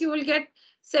progresses, you will get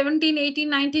 17, 18,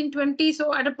 19, 20.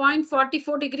 So at a point,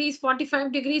 44 degrees,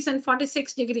 45 degrees, and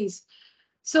 46 degrees.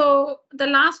 So the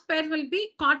last pair will be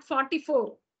cot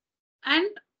 44 and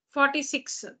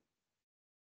 46.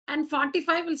 And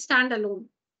 45 will stand alone.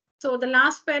 So the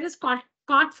last pair is cot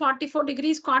 44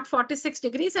 degrees, cot 46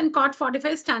 degrees, and cot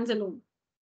 45 stands alone.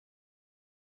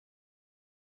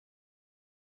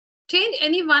 Change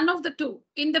any one of the two.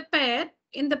 In the pair,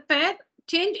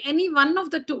 change any one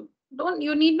of the two.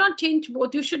 You need not change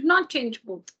both. You should not change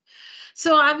both.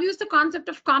 So I've used the concept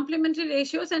of complementary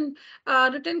ratios and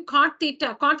written cot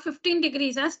theta, cot 15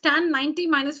 degrees as tan 90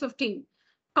 minus 15.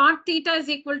 Cot theta is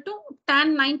equal to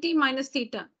tan 90 minus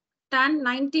theta. Tan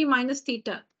 90 minus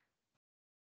theta.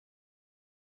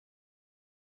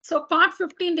 So cot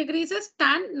 15 degrees is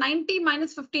tan 90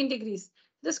 minus 15 degrees.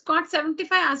 This cot 75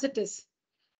 as it is.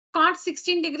 Cot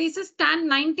 16 degrees is tan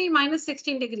 90 minus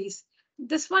 16 degrees.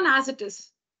 This one as it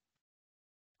is.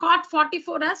 Cot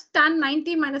 44 as tan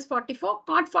 90 minus 44,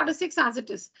 cot 46 as it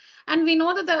is. And we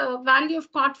know that the value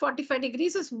of cot 45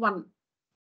 degrees is 1.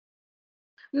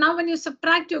 Now when you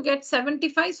subtract, you get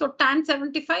 75. So tan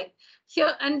 75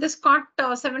 here and this cot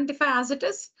 75 as it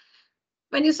is.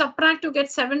 When you subtract, you get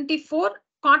 74,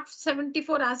 cot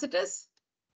 74 as it is.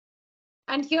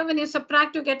 And here when you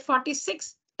subtract, you get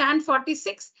 46, tan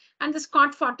 46, and this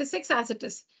cot 46 as it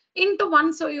is. Into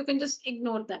 1, so you can just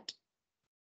ignore that.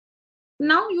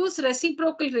 Now use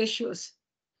reciprocal ratios.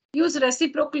 Use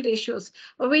reciprocal ratios.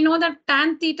 We know that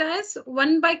tan theta is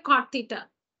 1 by cot theta.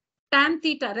 Tan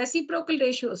theta, reciprocal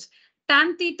ratios.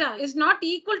 Tan theta is not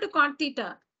equal to cot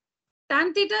theta.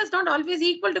 Tan theta is not always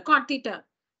equal to cot theta.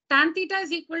 Tan theta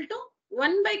is equal to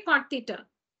 1 by cot theta.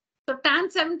 So tan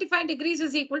 75 degrees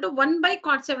is equal to 1 by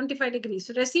cot 75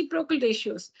 degrees. Reciprocal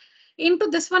ratios. Into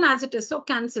this one as it is, so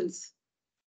cancels.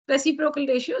 Reciprocal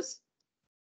ratios.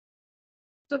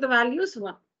 So the value is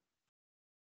 1.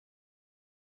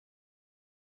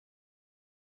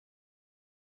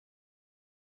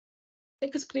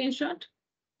 Take a screenshot.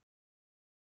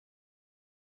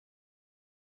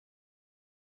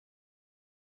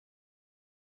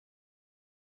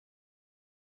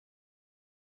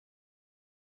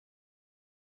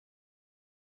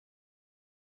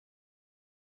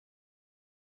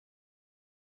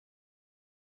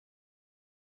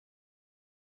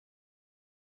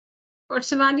 What's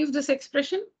the value of this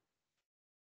expression?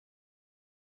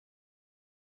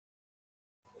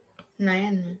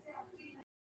 9.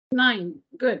 9.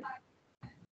 Good.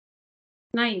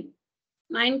 9.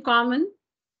 9 common.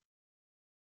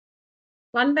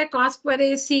 1 by cos square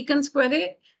A is secant square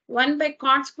A. 1 by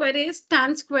cot square A is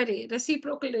tan square A.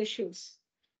 Reciprocal ratios.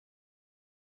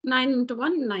 9 into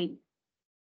 1, 9.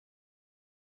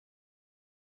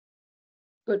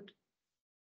 Good.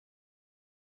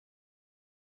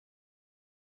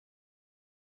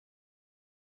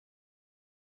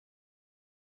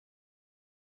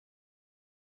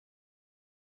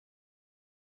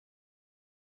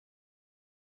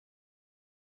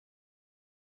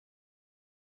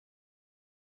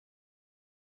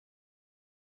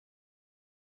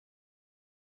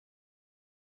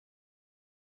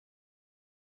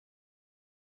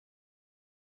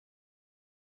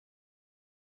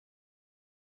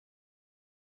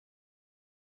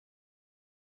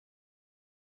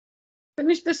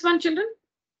 Finish this one, children.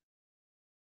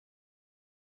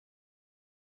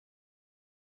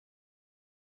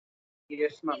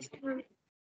 Yes, ma'am.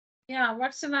 Yeah,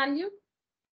 what's the value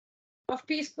of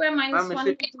p square minus Ma'am, 1?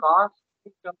 is it cos?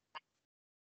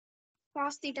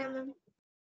 Cos theta, ma'am.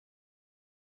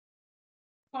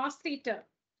 Cos theta.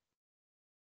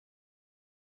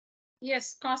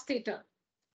 Yes, cos theta.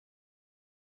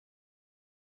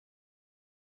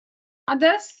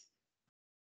 Others?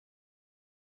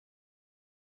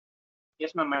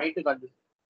 Yes, ma'am. I got this.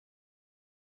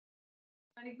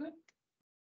 Very good.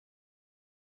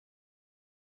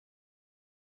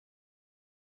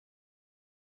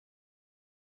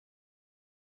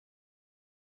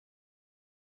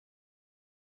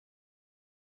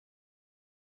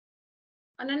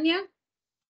 Ananya?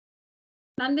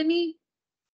 Nandini?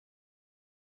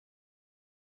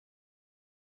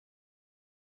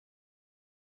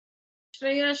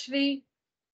 Shreya, Shri?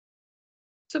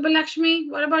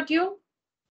 Subbalakshmi, what about you?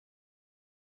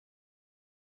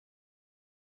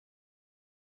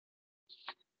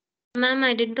 Ma'am,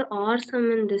 I did the OR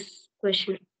sum in this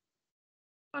question.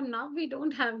 Oh, now we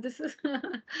don't have this.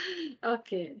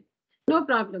 Okay, no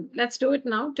problem. Let's do it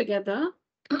now together.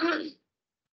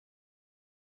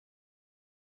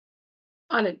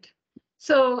 All right.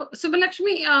 So,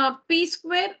 Subbalakshmi, p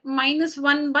square minus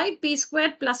 1 by p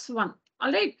square plus 1.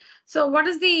 All right. So, what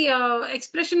is the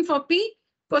expression for p?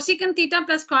 Cosecant theta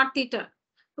plus cot theta.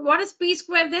 What is p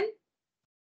square then?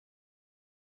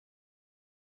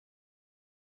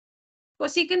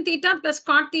 Cosecant theta plus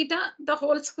cot theta, the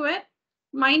whole square,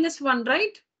 minus 1,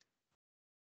 right?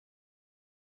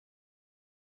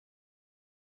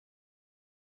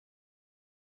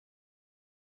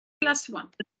 Plus 1.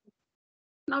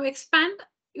 Now expand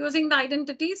using the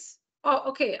identities. Oh,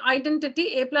 okay,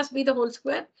 identity a plus b the whole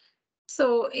square.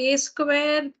 So a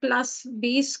square plus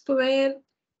b square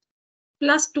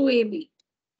plus 2ab.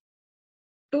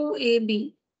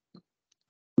 2ab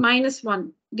minus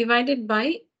 1 divided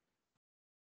by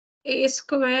a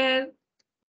square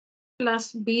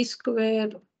plus b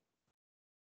square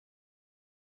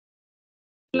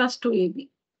plus 2ab.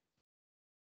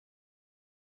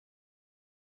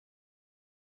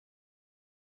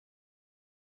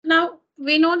 Now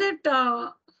we know that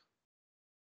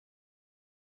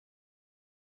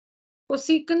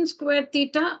cosecant square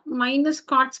theta minus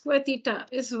cot square theta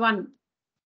is 1.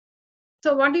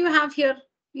 So what do you have here?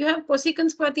 You have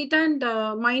cosecant square theta and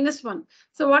minus 1.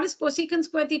 So what is cosecant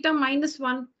square theta minus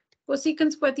 1?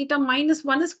 Cosecant square theta minus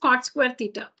 1 is cot square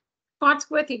theta. Cot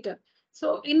square theta.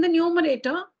 So in the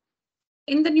numerator,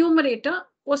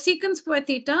 cosecant square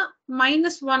theta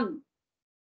minus 1.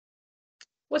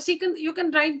 Cosecant, you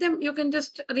can write them, you can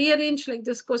just rearrange like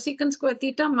this. Cosecant square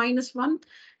theta minus 1.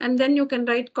 And then you can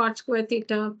write cot square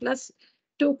theta plus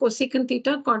 2 cosecant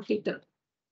theta cot theta.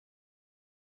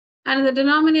 And in the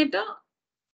denominator,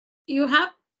 you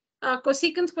have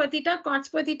cosecant square theta, cot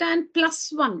square theta, and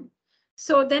plus 1.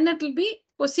 So then it will be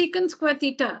cosecant square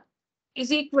theta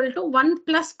is equal to 1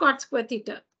 plus cot square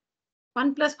theta.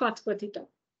 1 plus cot square theta.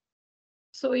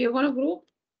 So you're going to group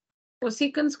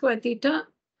cosecant square theta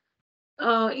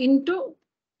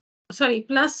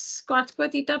plus cot square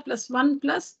theta plus 1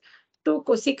 plus 2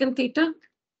 cosecant theta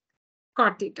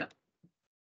cot theta.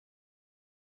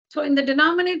 So in the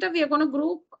denominator, we are going to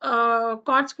group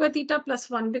cot square theta plus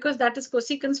 1 because that is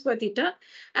cosecant square theta.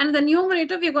 And in the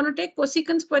numerator, we are going to take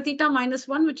cosecant square theta minus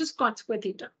 1, which is cot square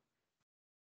theta.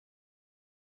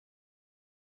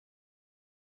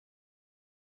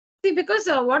 See, because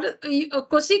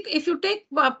if you take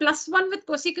plus 1 with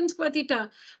cosecant square theta,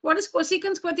 what is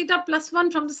cosecant square theta plus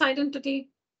 1 from this identity?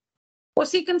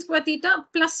 Cosecant square theta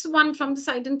plus 1 from this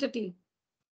identity.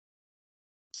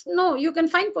 No, you can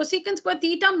find cosecant square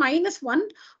theta minus 1,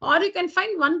 or you can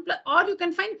find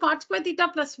cot square theta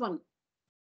plus 1.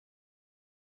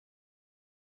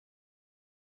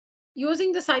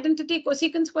 Using this identity,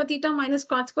 cosecant square theta minus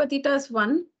cot square theta is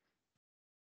 1.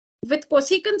 With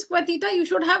cosecant square theta, you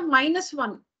should have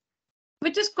 -1,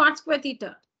 which is cot square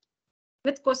theta.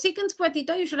 With cosecant square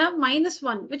theta, you should have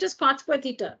 -1, which is cot square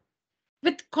theta.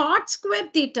 With cot square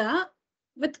theta,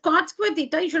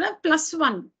 you should have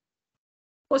 +1.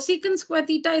 Cosecant square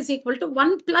theta is equal to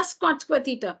 1 plus cot square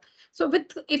theta. So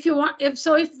if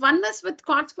 1 is with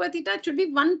cot square theta, it should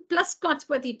be 1 plus cot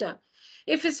square theta.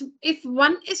 If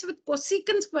 1 is with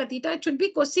cosecant square theta, it should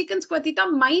be cosecant square theta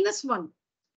 -1.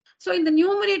 So in the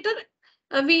numerator,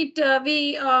 we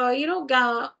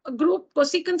group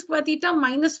cosecant square theta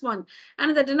 -1, and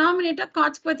in the denominator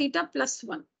cot square theta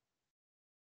 +1.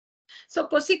 So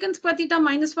cosecant square theta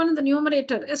 -1 in the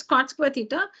numerator is cot square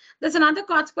theta. There's another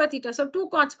cot square theta, so 2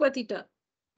 cot square theta.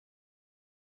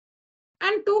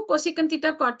 And 2 cosecant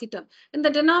theta cot theta. In the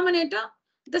denominator,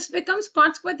 this becomes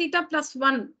cot square theta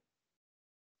 +1.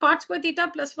 Cot square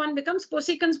theta +1 becomes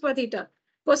cosecant square theta.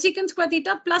 Cosecant square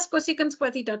theta plus cosecant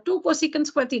square theta, 2 cosecant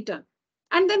square theta.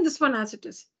 And then this one as it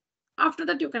is. After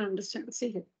that, you can understand. See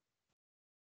here.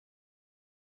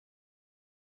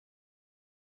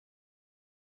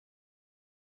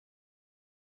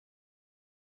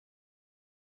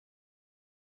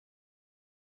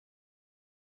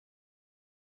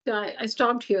 So I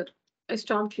stopped here. So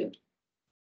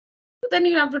then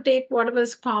you have to take whatever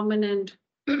is common and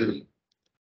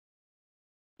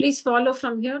please follow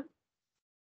from here.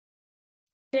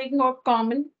 Taking out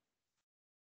common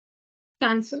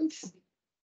cancels.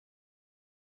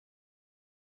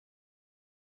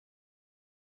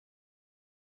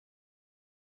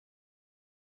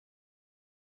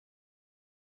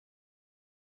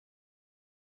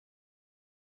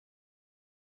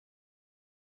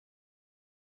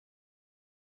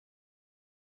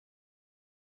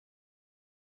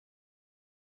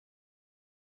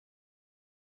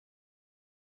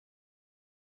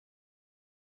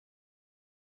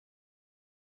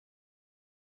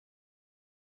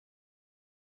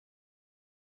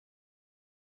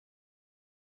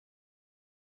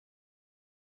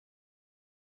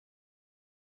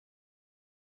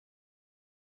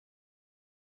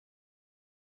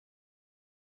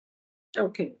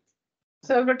 Okay.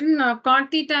 So I've written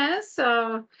cot theta as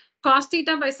cos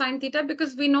theta by sin theta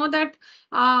because we know that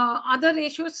other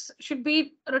ratios should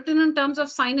be written in terms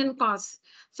of sin and cos.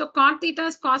 So cot theta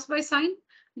is cos by sin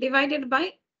divided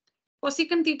by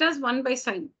cosecant theta is 1 by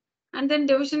sin. And then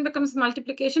division becomes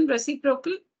multiplication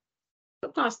reciprocal to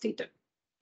cos theta.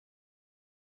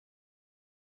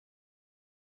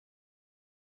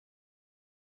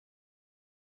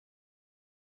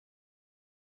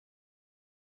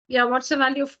 Yeah, what's the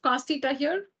value of cos theta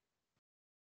here?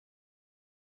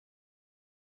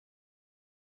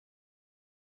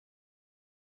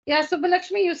 Yeah,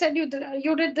 Subbalakshmi, you said you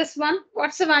did this one.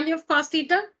 What's the value of cos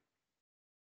theta?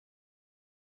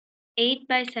 8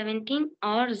 by 17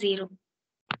 or 0.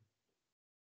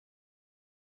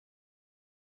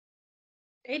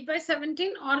 8 by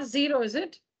 17 or 0, is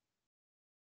it?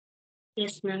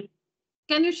 Yes, ma'am.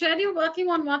 Can you share your working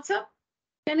on WhatsApp?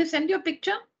 Can you send your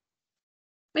picture?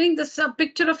 Meaning this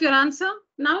picture of your answer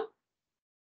now?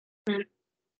 Ma'am.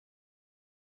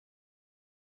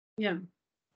 Yeah.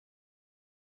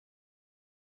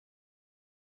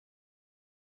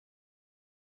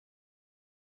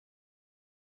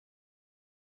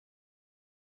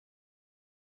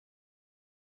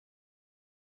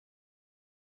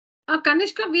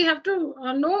 Kanishka, we have to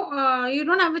know, you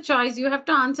don't have a choice. You have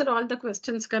to answer all the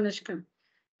questions, Kanishka.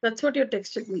 That's what you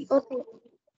texted me. Okay.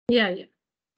 Yeah.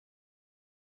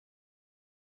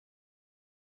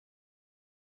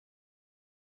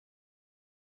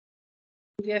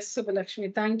 Yes,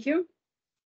 Subbalakshmi, thank you.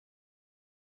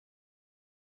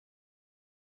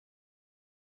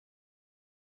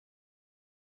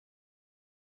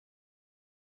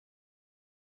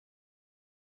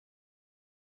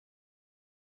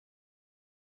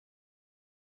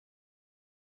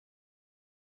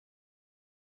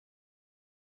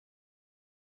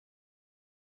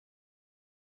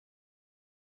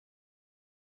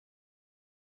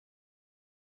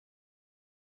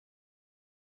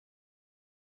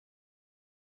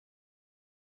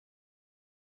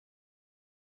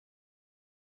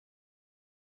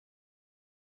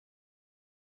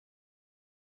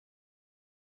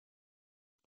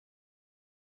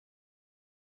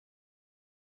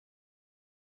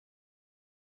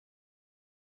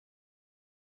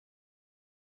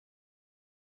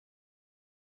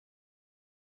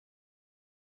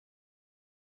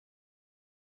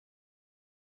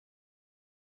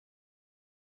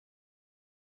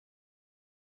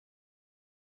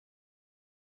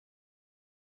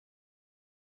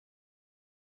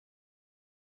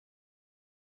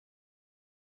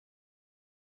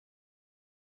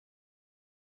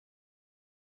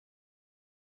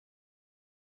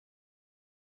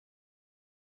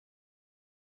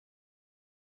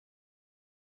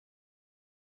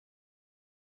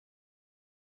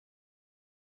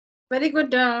 Very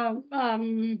good,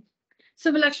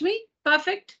 Subbalakshmi.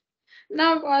 Perfect.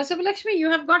 Now, Subbalakshmi, you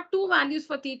have got two values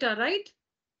for theta, right?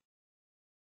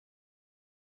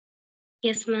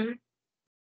 Yes, ma'am.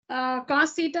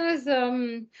 Cos theta is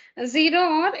 0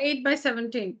 or 8 by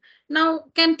 17. Now,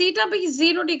 can theta be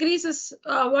 0 degrees is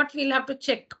what we'll have to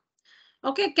check.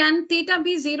 Okay, can theta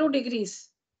be 0 degrees?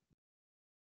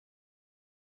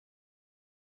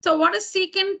 So what is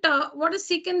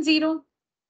secant 0?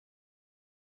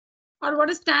 Or what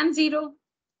is tan 0?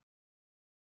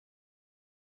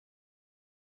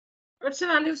 What's the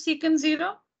value of secant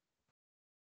 0?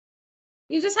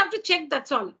 You just have to check,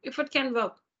 that's all, if it can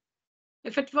work.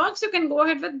 If it works, you can go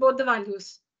ahead with both the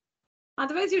values.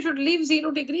 Otherwise, you should leave 0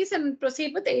 degrees and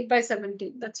proceed with 8 by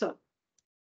 17. That's all.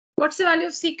 What's the value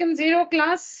of secant 0,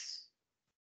 class?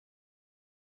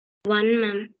 1,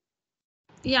 ma'am.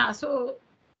 Yeah, so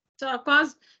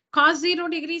cos 0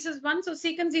 degrees is 1. So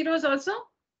secant 0 is also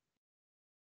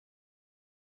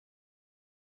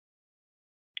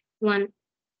 1.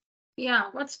 Yeah,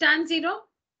 what's tan 0?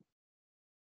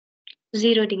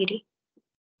 0 degree.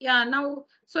 Yeah, now,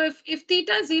 so if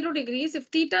theta is 0 degrees,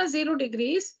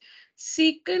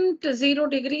 secant 0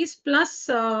 degrees plus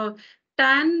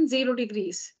tan 0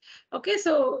 degrees. Okay,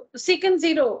 so secant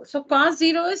 0. So cos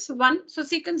 0 is 1. So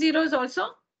secant 0 is also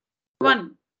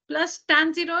 1. Plus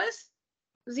tan 0 is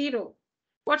 0.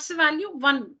 What's the value?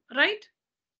 1, right?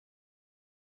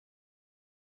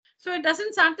 So it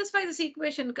doesn't satisfy this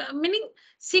equation, meaning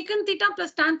secant theta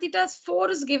plus tan theta is 4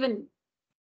 is given.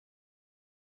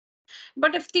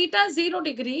 But if theta is 0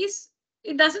 degrees,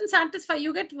 it doesn't satisfy,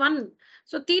 you get 1.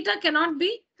 So theta cannot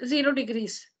be 0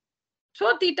 degrees.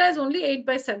 So theta is only 8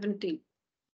 by 17.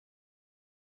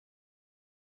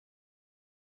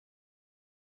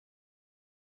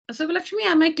 Subbalakshmi,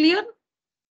 am I clear?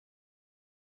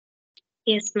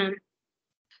 Yes, ma'am.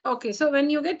 Okay, so when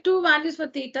you get two values for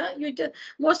theta, you just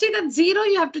mostly that 0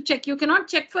 you have to check. You cannot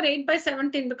check for 8 by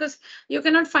 17 because you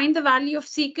cannot find the value of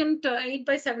secant 8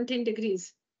 by 17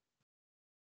 degrees.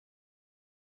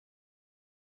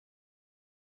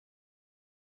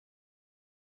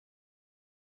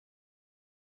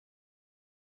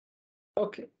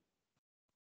 Okay.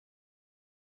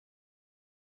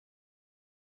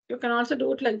 You can also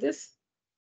do it like this.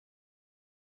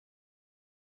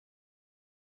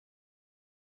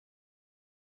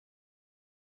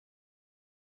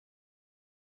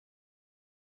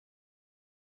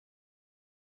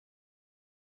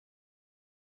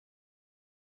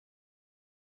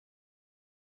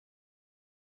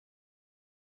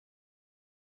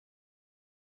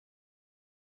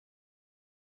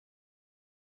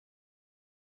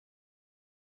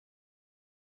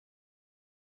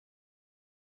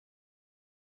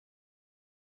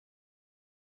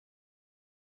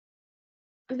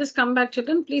 I'll just come back,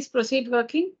 children. Please proceed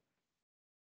working.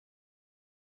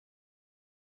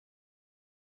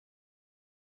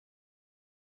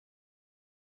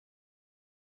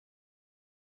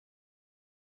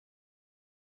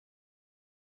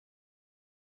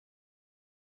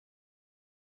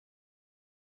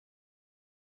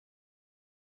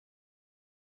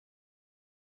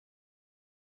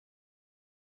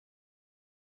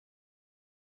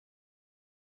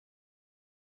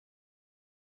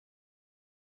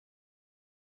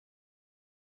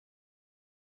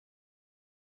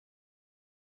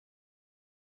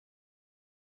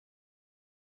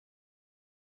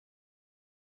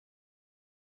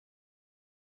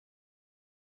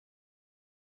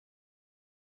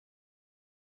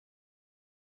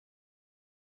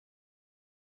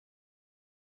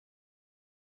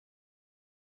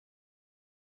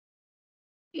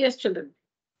 Yes, children.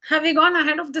 Have we gone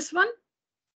ahead of this one?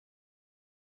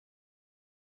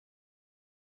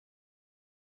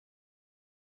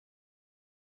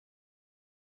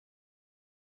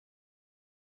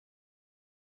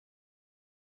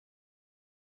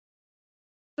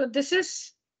 So this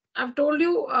is, I've told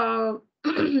you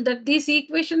that these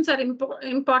equations are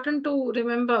important to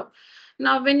remember.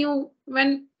 Now, when you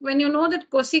know that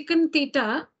cosecant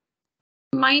theta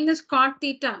minus cot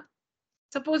theta,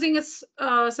 supposing it's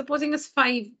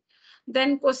 5,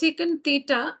 then cosecant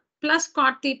theta plus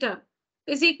cot theta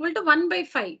is equal to 1 by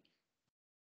 5.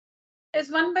 Is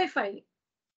 1 by 5.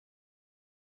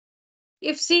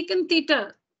 If secant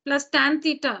theta plus tan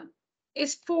theta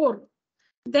is 4,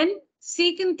 then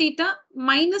secant theta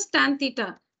minus tan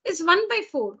theta is 1 by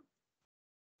 4.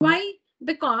 Why?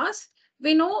 Because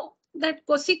we know that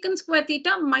cosecant square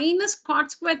theta minus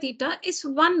cot square theta is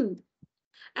 1.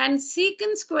 And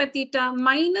secant square theta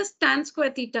minus tan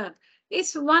square theta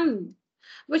is 1.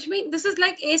 Which means this is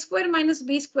like a square minus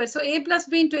b square. So a plus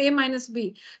b into a minus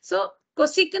b. So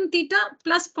cosecant theta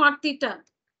plus cot theta.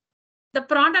 The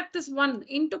product is 1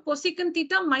 into cosecant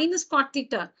theta minus cot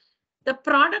theta. The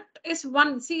product is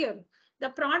 1. See here. The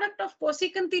product of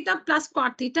cosecant theta plus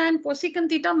cot theta and cosecant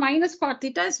theta minus cot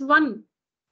theta is 1.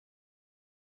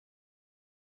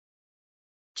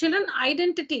 Children,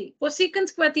 identity. Cosecant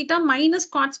square theta minus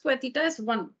cot square theta is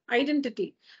 1.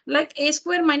 Identity. Like a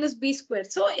square minus b square.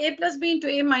 So a plus b into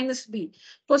a minus b.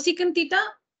 Cosecant theta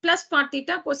plus cot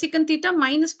theta, cosecant theta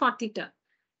minus cot theta.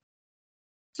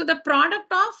 So the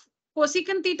product of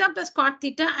cosecant theta plus cot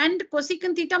theta and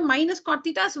cosecant theta minus cot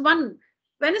theta is 1.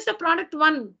 When is the product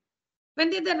 1? When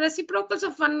they're the reciprocals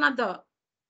of one another.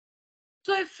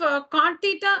 So if cot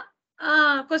theta,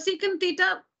 cosecant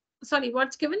theta, sorry,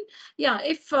 what's given? Yeah,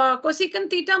 if cosecant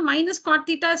theta minus cot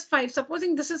theta is 5,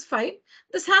 supposing this is 5,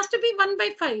 this has to be 1 by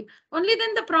 5. Only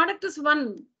then the product is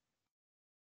 1.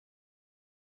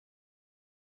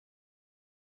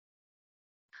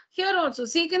 Here also,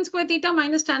 secant square theta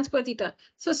minus tan square theta.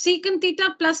 So secant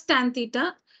theta plus tan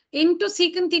theta into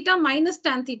secant theta minus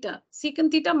tan theta.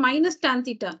 Secant theta minus tan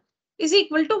theta is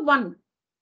equal to 1.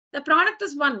 The product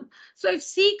is 1. So if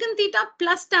secant theta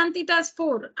plus tan theta is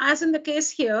 4, as in the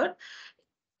case here,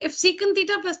 if secant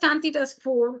theta plus tan theta is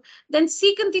 4, then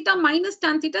secant theta minus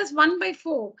tan theta is 1 by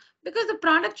 4, because the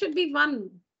product should be 1.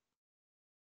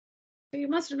 So you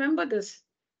must remember this.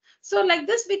 So like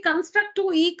this, we construct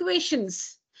two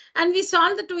equations and we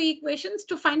solve the two equations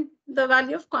to find the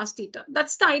value of cos theta.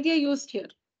 That's the idea used here.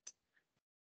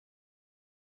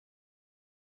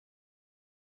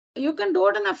 You can do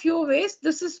it in a few ways.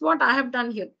 This is what I have done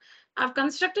here. I've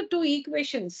constructed two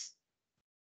equations.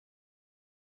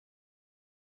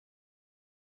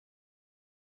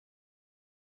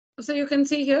 So you can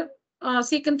see here,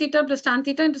 secant theta plus tan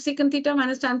theta into secant theta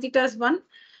minus tan theta is 1.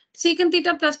 Secant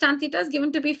theta plus tan theta is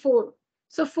given to be 4.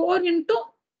 So 4 into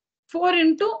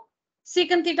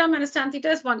secant theta minus tan theta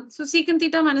is 1. So secant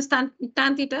theta minus tan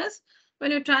theta is,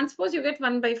 when you transpose, you get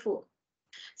 1 by 4.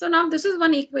 So now this is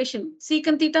one equation.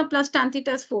 Secant theta plus tan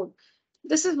theta is 4.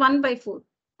 This is 1 by 4.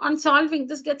 On solving,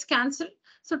 this gets cancelled.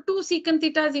 So 2 secant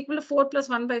theta is equal to 4 plus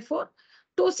 1 by 4.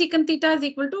 2 secant theta is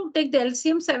equal to, take the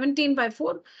LCM, 17 by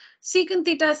 4. Secant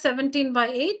theta is 17 by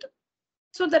 8.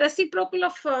 So the reciprocal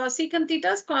of secant theta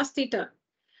is cos theta.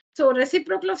 So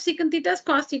reciprocal of secant theta is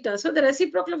cos theta. So the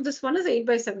reciprocal of this one is 8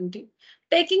 by 17.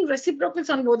 Taking reciprocals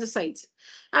on both the sides.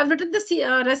 I've written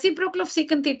the reciprocal of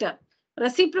secant theta.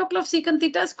 Reciprocal of secant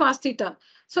theta is cos theta.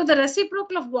 So the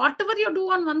reciprocal of whatever you do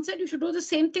on one side, you should do the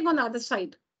same thing on the other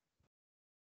side.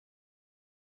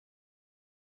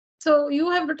 So you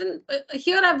have written,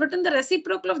 here I've written the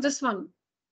reciprocal of this one.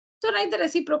 So write the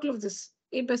reciprocal of this,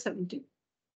 8 by 17.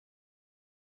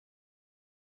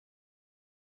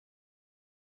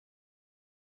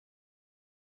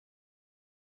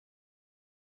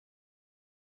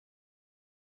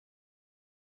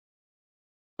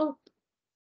 Oh,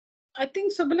 I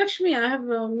think Subbalakshmi, I have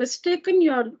mistaken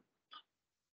your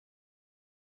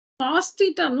cos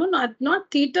theta. No, not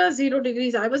theta 0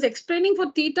 degrees. I was explaining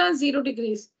for theta 0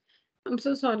 degrees. I'm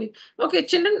so sorry. Okay,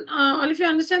 children, all of you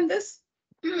understand this?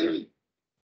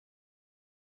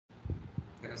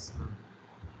 Yes.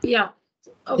 Yeah.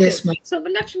 Okay. Yes, ma'am. So,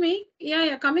 Lakshmi,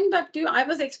 yeah, coming back to you, I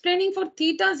was explaining for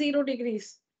theta 0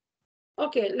 degrees.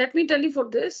 Okay, let me tell you for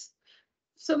this.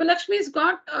 So, Lakshmi's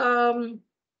got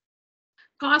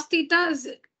cos theta is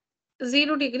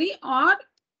 0 degree or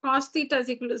cos theta is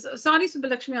equal to, sorry,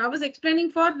 Subbalakshmi, I was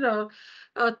explaining for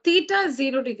theta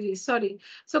 0 degrees, sorry.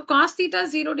 So cos theta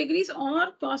 0 degrees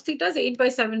or cos theta is 8 by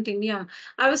 17. Yeah,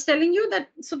 I was telling you that,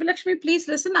 Subbalakshmi, please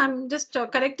listen. I'm just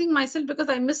correcting myself because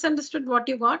I misunderstood what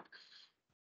you got.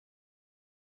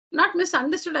 Not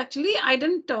misunderstood, actually. I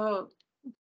didn't,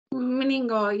 meaning,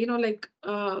 you know, like,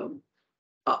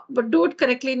 but do it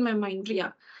correctly in my mind.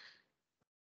 Yeah.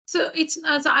 So it's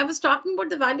so I was talking about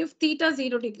the value of theta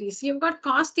 0 degrees. You've got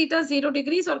cos theta 0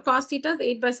 degrees or cos theta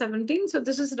 8 by 17. So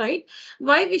this is right.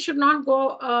 Why we should not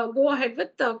go ahead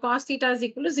with cos theta is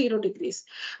equal to 0 degrees.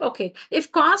 Okay,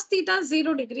 if cos theta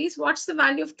 0 degrees, what's the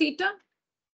value of theta?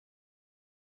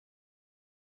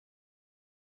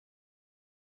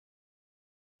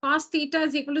 Cos theta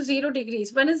is equal to 0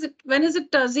 degrees. When is it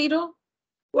 0?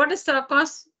 What is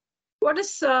cos? What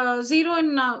is 0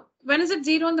 in when is it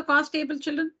 0 in the cos table,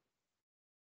 children?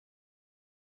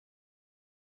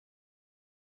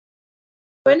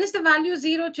 When is the value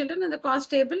 0, children, in the cos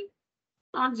table?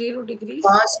 Not 0 degrees.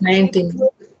 Cos 90.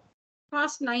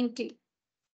 Cos 90.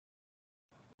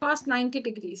 Cos 90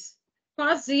 degrees.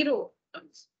 Cos 0.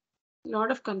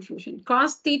 Lot of confusion.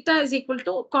 Cos theta is equal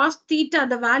to cos theta.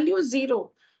 The value is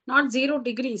 0, not 0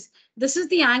 degrees. This is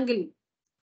the angle.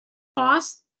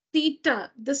 Cos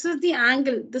theta, this is the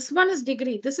angle. This one is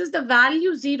degree. This is the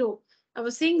value 0. I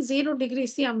was saying 0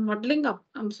 degrees. See, I'm muddling up.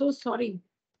 I'm so sorry.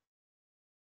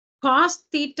 Cos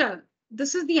theta,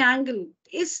 this is the angle.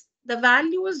 Is the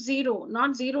value is 0,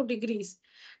 not 0 degrees.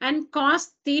 And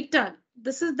cos theta,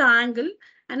 this is the angle,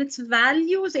 and its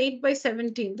value is 8 by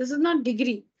 17. This is not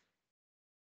degree.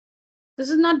 This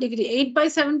is not degree. 8 by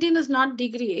 17 is not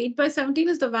degree. 8 by 17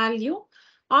 is the value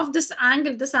of this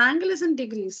angle. This angle is in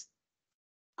degrees.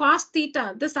 Cos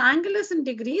theta, this angle is in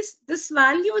degrees. This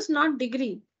value is not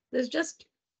degree. This is just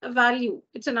a value.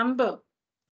 It's a number.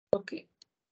 Okay.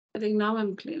 I think now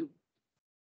I'm clear.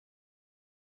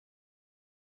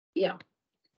 Yeah.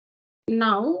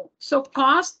 Now, so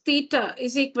cos theta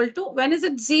is equal to, when is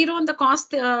it 0 on the cos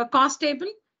table?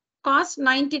 Cos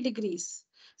 90 degrees.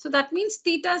 So that means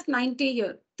theta is 90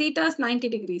 here. Theta is 90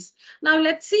 degrees. Now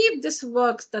let's see if this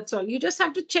works. That's all. You just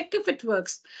have to check if it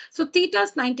works. So theta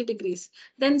is 90 degrees.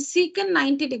 Then secant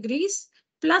 90 degrees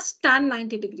plus tan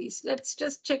 90 degrees. Let's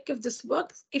just check if this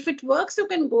works. If it works, you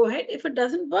can go ahead. If it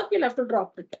doesn't work, you'll have to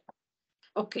drop it.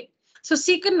 Okay. So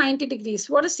secant 90 degrees.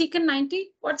 What is secant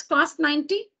 90? What's cos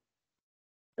 90?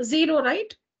 0,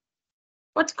 right?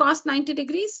 What's cos 90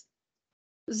 degrees?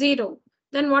 0.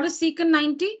 Then what is secant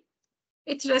 90?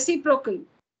 It's reciprocal.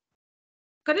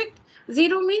 Correct?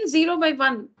 0 means 0 by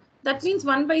 1. That means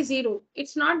 1 by 0.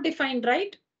 It's not defined,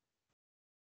 right?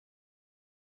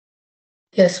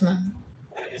 Yes, ma'am.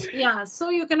 Yeah, so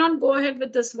you cannot go ahead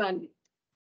with this value.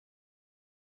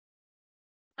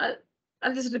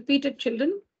 I'll just repeat it,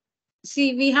 children.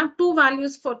 See, we have two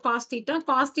values for cos theta.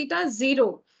 Cos theta is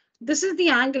 0. This is the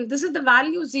angle. This is the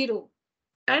value 0.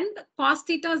 And cos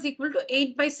theta is equal to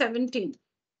 8 by 17.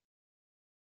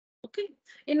 Okay.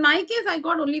 In my case, I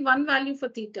got only one value for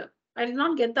theta. I did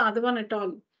not get the other one at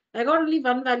all. I got only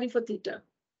one value for theta.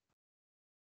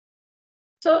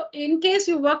 So in case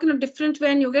you work in a different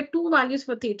way and you get two values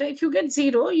for theta, if you get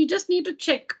 0, you just need to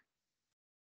check.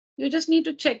 You just need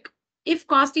to check if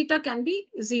cos theta can be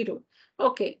 0.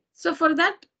 Okay. So for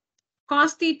that,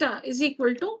 cos theta is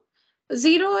equal to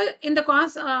 0 in the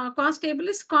cos table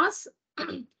is cos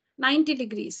 90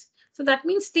 degrees. So that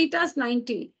means theta is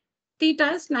 90.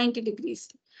 Theta is 90 degrees.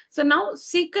 So now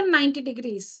secant 90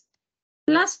 degrees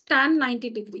plus tan 90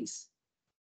 degrees.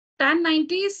 Tan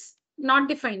 90 is not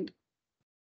defined.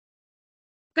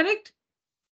 Correct?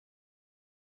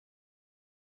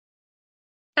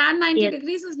 Tan 90 Yes.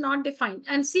 degrees is not defined.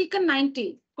 And secant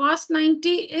 90, cos 90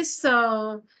 is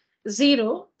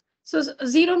 0. So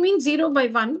 0 means 0 by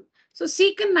 1. So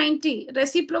secant 90,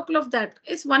 reciprocal of that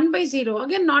is 1 by 0.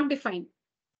 Again, not defined.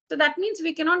 So that means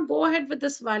we cannot go ahead with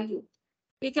this value.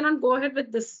 We cannot go ahead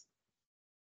with this.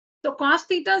 So cos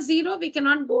theta 0, we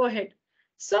cannot go ahead.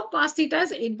 So cos theta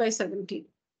is 8 by 17.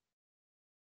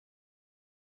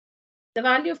 The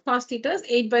value of cos theta is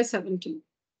 8 by 17.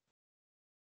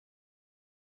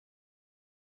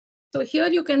 So here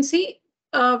you can see,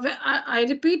 I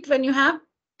repeat, when you have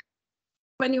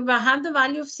the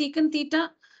value of secant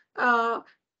theta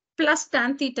plus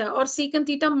tan theta, or secant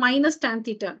theta minus tan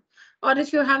theta, or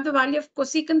if you have the value of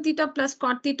cosecant theta plus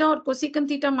cot theta or cosecant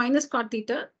theta minus cot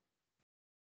theta,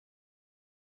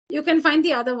 you can find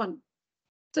the other one.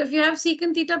 So if you have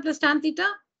secant theta plus tan theta,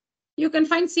 you can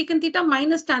find secant theta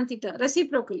minus tan theta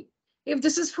reciprocally. If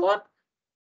this is 4,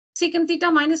 secant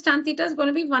theta minus tan theta is going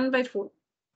to be 1 by 4.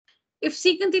 If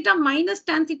secant theta minus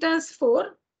tan theta is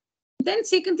 4, then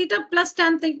secant theta plus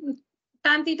tan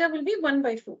theta will be 1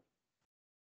 by 4.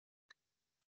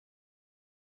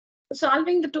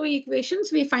 Solving the two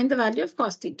equations, we find the value of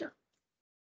cos theta.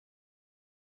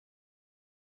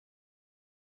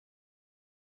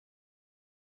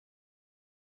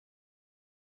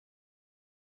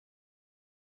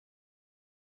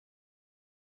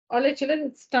 All right, children,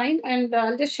 it's time, and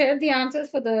I'll just share the answers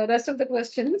for the rest of the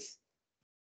questions.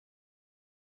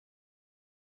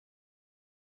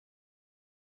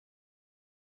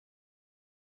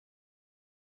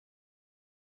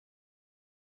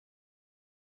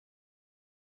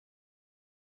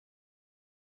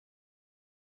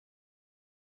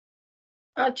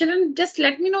 Children, just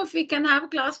let me know if we can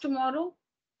have class tomorrow.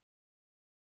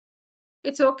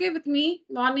 It's okay with me,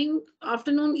 morning,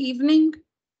 afternoon, evening.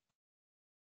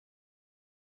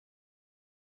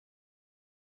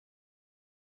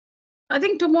 I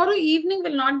think tomorrow evening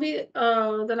will not be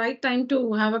the right time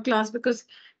to have a class, because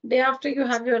day after you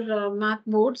have your math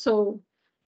board. So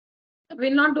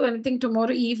we'll not do anything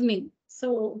tomorrow evening.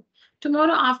 So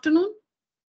tomorrow afternoon,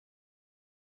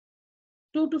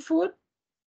 2 to 4.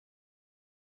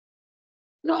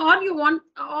 No, or you want,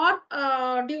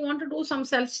 or do you want to do some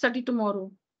self-study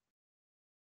tomorrow?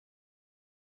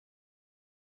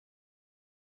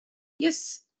 Yes.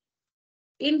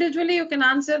 Individually, you can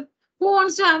answer. Who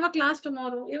wants to have a class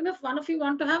tomorrow? Even if one of you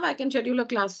want to have, I can schedule a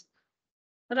class.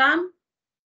 Ram?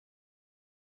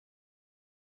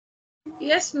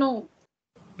 Yes, no.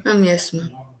 Yes,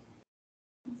 ma'am.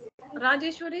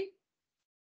 Rajeshwari?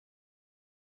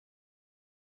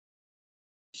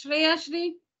 Shreya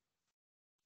Shri?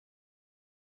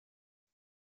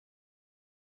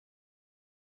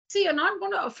 See, you're not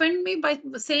going to offend me by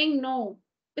saying no.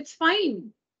 It's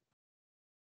fine.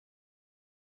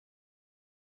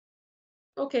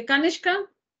 Okay, Kanishka?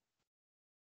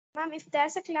 Ma'am, if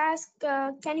there's a class,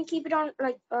 can you keep it on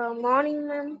like morning,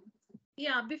 ma'am?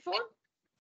 Yeah, before?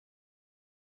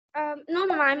 No,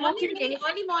 ma'am, I'm Morning, okay with any.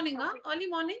 early morning, huh? Early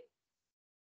morning?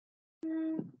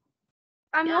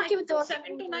 I'm Yeah, okay with the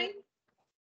 7 to 9.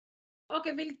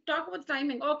 Okay, we'll talk about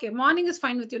timing. Okay, morning is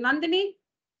fine with you. Nandini?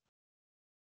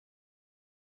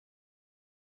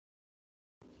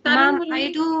 Tarun Ma'am, Murali?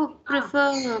 I do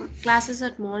prefer classes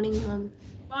at morning, ma'am.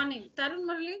 Morning. Tarun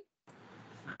Murali?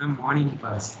 Morning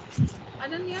first.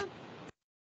 Ananya?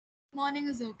 Morning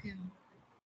is okay.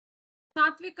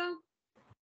 Satvika?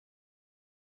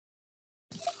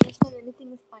 Yes, ma'am,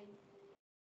 anything is fine.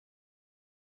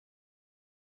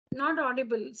 Not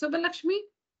audible. Subbalakshmi?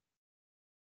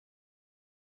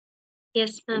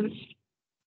 Yes, ma'am.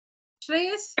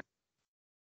 Shreyas?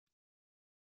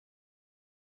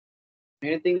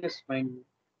 Anything is fine.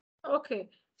 Okay.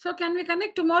 So can we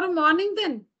connect tomorrow morning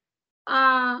then?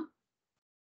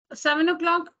 7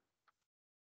 o'clock?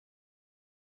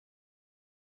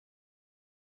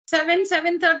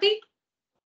 7:30?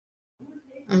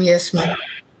 Yes, ma'am.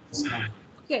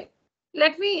 Okay.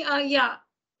 Let me,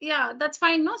 yeah, that's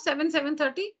fine, no?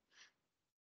 7:30?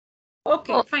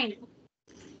 Okay, fine.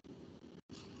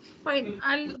 Fine.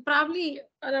 I'll probably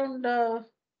around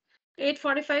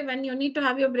 8:45 when you need to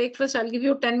have your breakfast. I'll give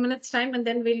you 10 minutes time and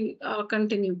then we'll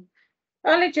continue.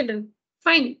 All right, children.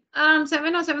 Fine.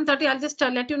 7 or 7:30, I'll just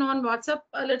let you know on WhatsApp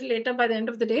a little later by the end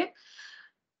of the day.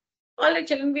 All right,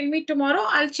 children, we'll meet tomorrow.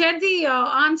 I'll share the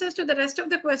answers to the rest of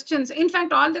the questions. In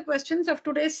fact, all the questions of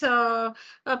today's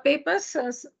papers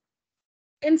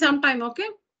in some time, okay?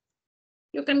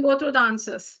 You can go through the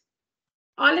answers.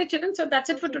 All right, children. So that's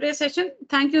it for today's session.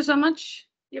 Thank you so much.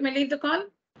 You may leave the call.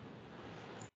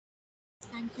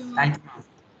 Thank you, ma'am. Thank you, ma'am.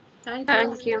 Thank you.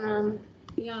 Thank you, ma'am.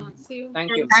 Yeah, see you.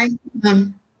 Thank you. Thank you,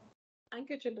 ma'am. Thank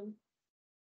you, children.